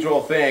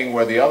procedural thing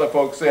where the other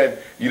folks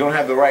said you don't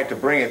have the right to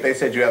bring it? They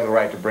said you have the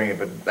right to bring it,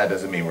 but that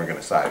doesn't mean we're going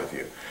to side with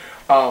you.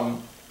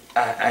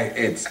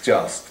 It's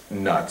just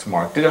nuts,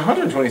 Mark. Did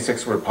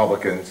 126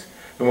 Republicans,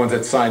 the ones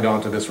that signed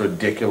on to this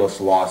ridiculous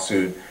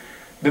lawsuit,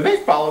 did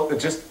they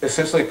just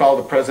essentially follow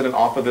the president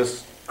off of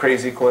this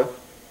crazy cliff?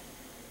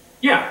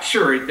 Yeah,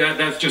 sure.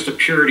 That's just a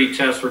purity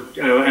test and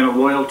a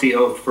loyalty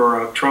oath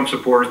for Trump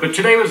supporters. But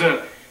today was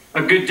a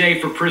good day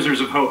for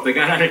prisoners of hope. They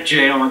got out of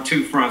jail on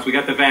two fronts. We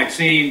got the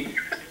vaccine.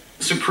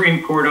 The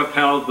Supreme Court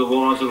upheld the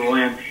laws of the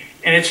land.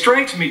 And it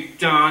strikes me,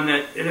 Don,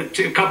 that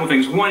a couple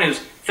things. One is,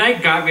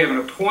 thank God we have an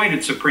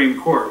appointed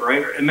Supreme Court,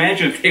 right?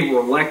 Imagine if they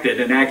were elected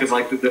and acted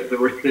like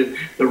the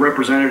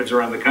representatives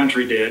around the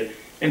country did.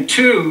 And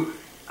two,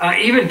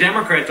 even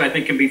Democrats, I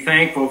think, can be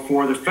thankful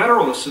for the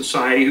Federalist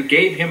Society, who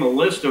gave him a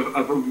list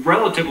of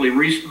relatively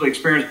recently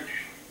experienced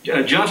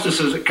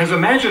justices. Because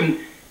imagine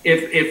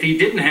if he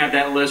didn't have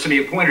that list and he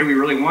appointed who he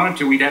really wanted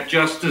to, we'd have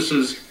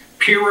Justices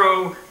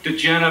Pirro,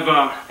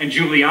 DeGeneva, and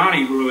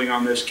Giuliani ruling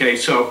on this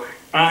case. So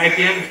at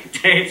the end of the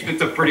day,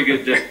 it's a pretty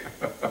good day.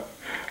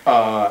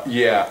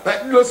 Yeah.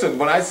 Listen,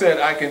 when I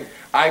said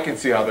I can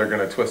see how they're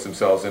going to twist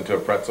themselves into a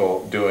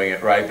pretzel doing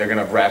it, right? They're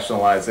going to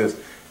rationalize this.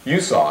 You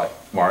saw it,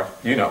 Mark.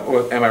 You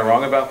know, am I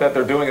wrong about that?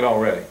 They're doing it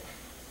already.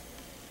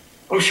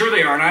 Oh, sure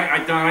they are,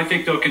 and Don, I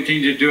think they'll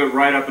continue to do it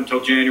right up until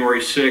January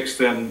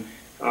 6th, and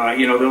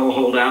they'll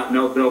hold out and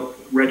they'll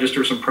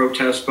register some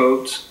protest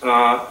votes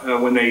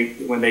when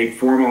they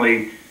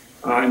formally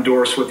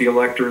endorse what the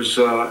electors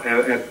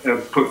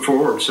have put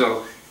forward.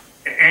 So,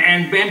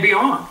 and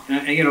beyond,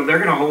 they're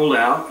going to hold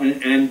out,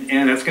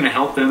 and that's going to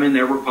help them in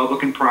their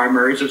Republican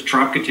primaries as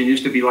Trump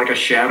continues to be like a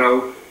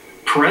shadow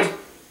president,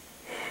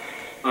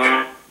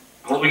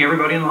 holding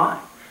everybody in line.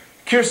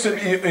 Kirsten,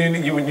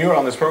 when you were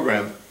on this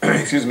program,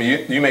 excuse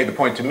me, you made the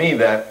point to me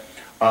that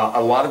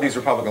a lot of these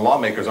Republican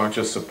lawmakers aren't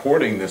just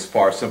supporting this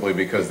far simply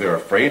because they're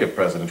afraid of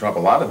President Trump. A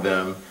lot of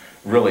them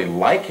really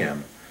like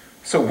him.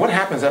 So what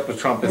happens after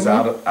Trump is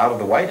out of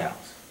the White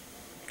House?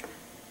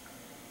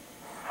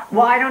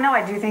 Well, I don't know.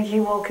 I do think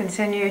he will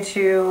continue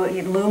to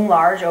loom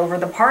large over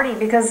the party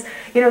because,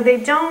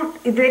 they don't.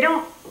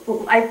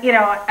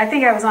 I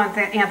think I was on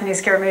Anthony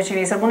Scaramucci and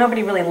he said, well,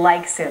 nobody really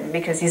likes him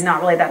because he's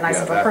not really that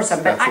nice of a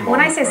person. But when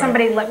I say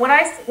somebody, when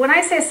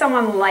I say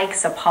someone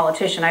likes a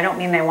politician, I don't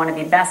mean they want to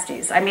be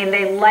besties. I mean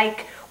they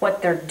like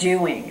what they're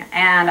doing.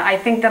 And I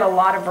think that a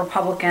lot of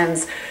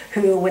Republicans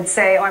who would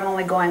say, oh, I'm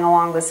only going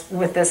along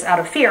with this out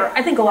of fear,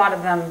 I think a lot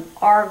of them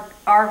are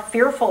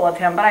fearful of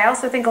him. But I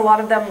also think a lot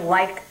of them,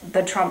 like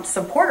the Trump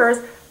supporters,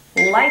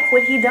 like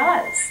what he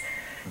does.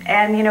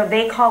 And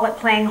they call it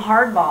playing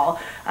hardball,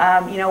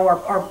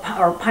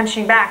 or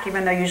punching back,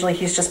 even though usually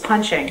he's just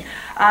punching.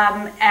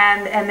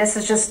 And this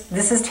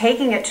is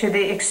taking it to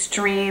the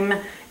extreme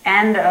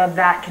end of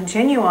that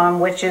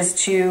continuum, which is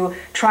to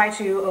try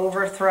to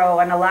overthrow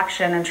an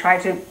election and try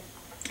to,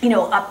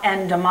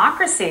 upend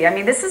democracy. I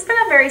mean, this has been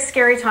a very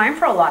scary time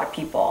for a lot of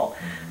people.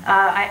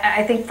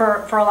 I think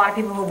for a lot of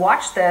people who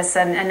watched this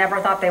and never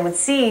thought they would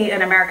see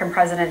an American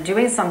president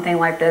doing something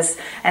like this,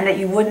 and that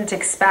you wouldn't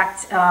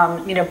expect,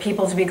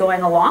 people to be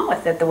going along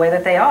with it the way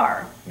that they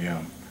are.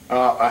 Yeah.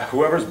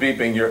 Whoever's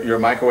beeping, your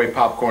microwave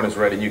popcorn is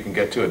ready. You can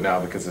get to it now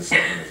because the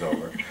segment is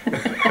over.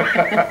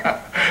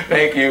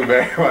 Thank you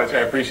very much. I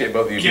appreciate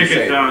both of you. Be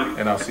safe,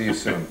 and I'll see you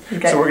soon.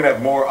 Okay. So we're going to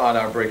have more on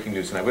our breaking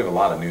news tonight. We have a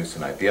lot of news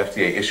tonight. The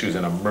FDA issues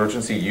an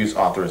emergency use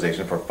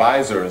authorization for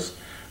Pfizer's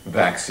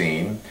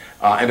vaccine.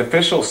 And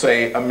officials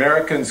say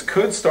Americans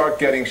could start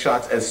getting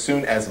shots as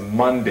soon as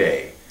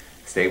Monday.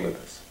 Stay with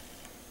us.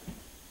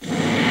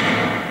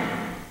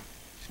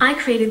 I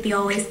created the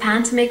Always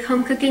Pan to make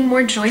home cooking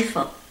more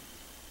joyful.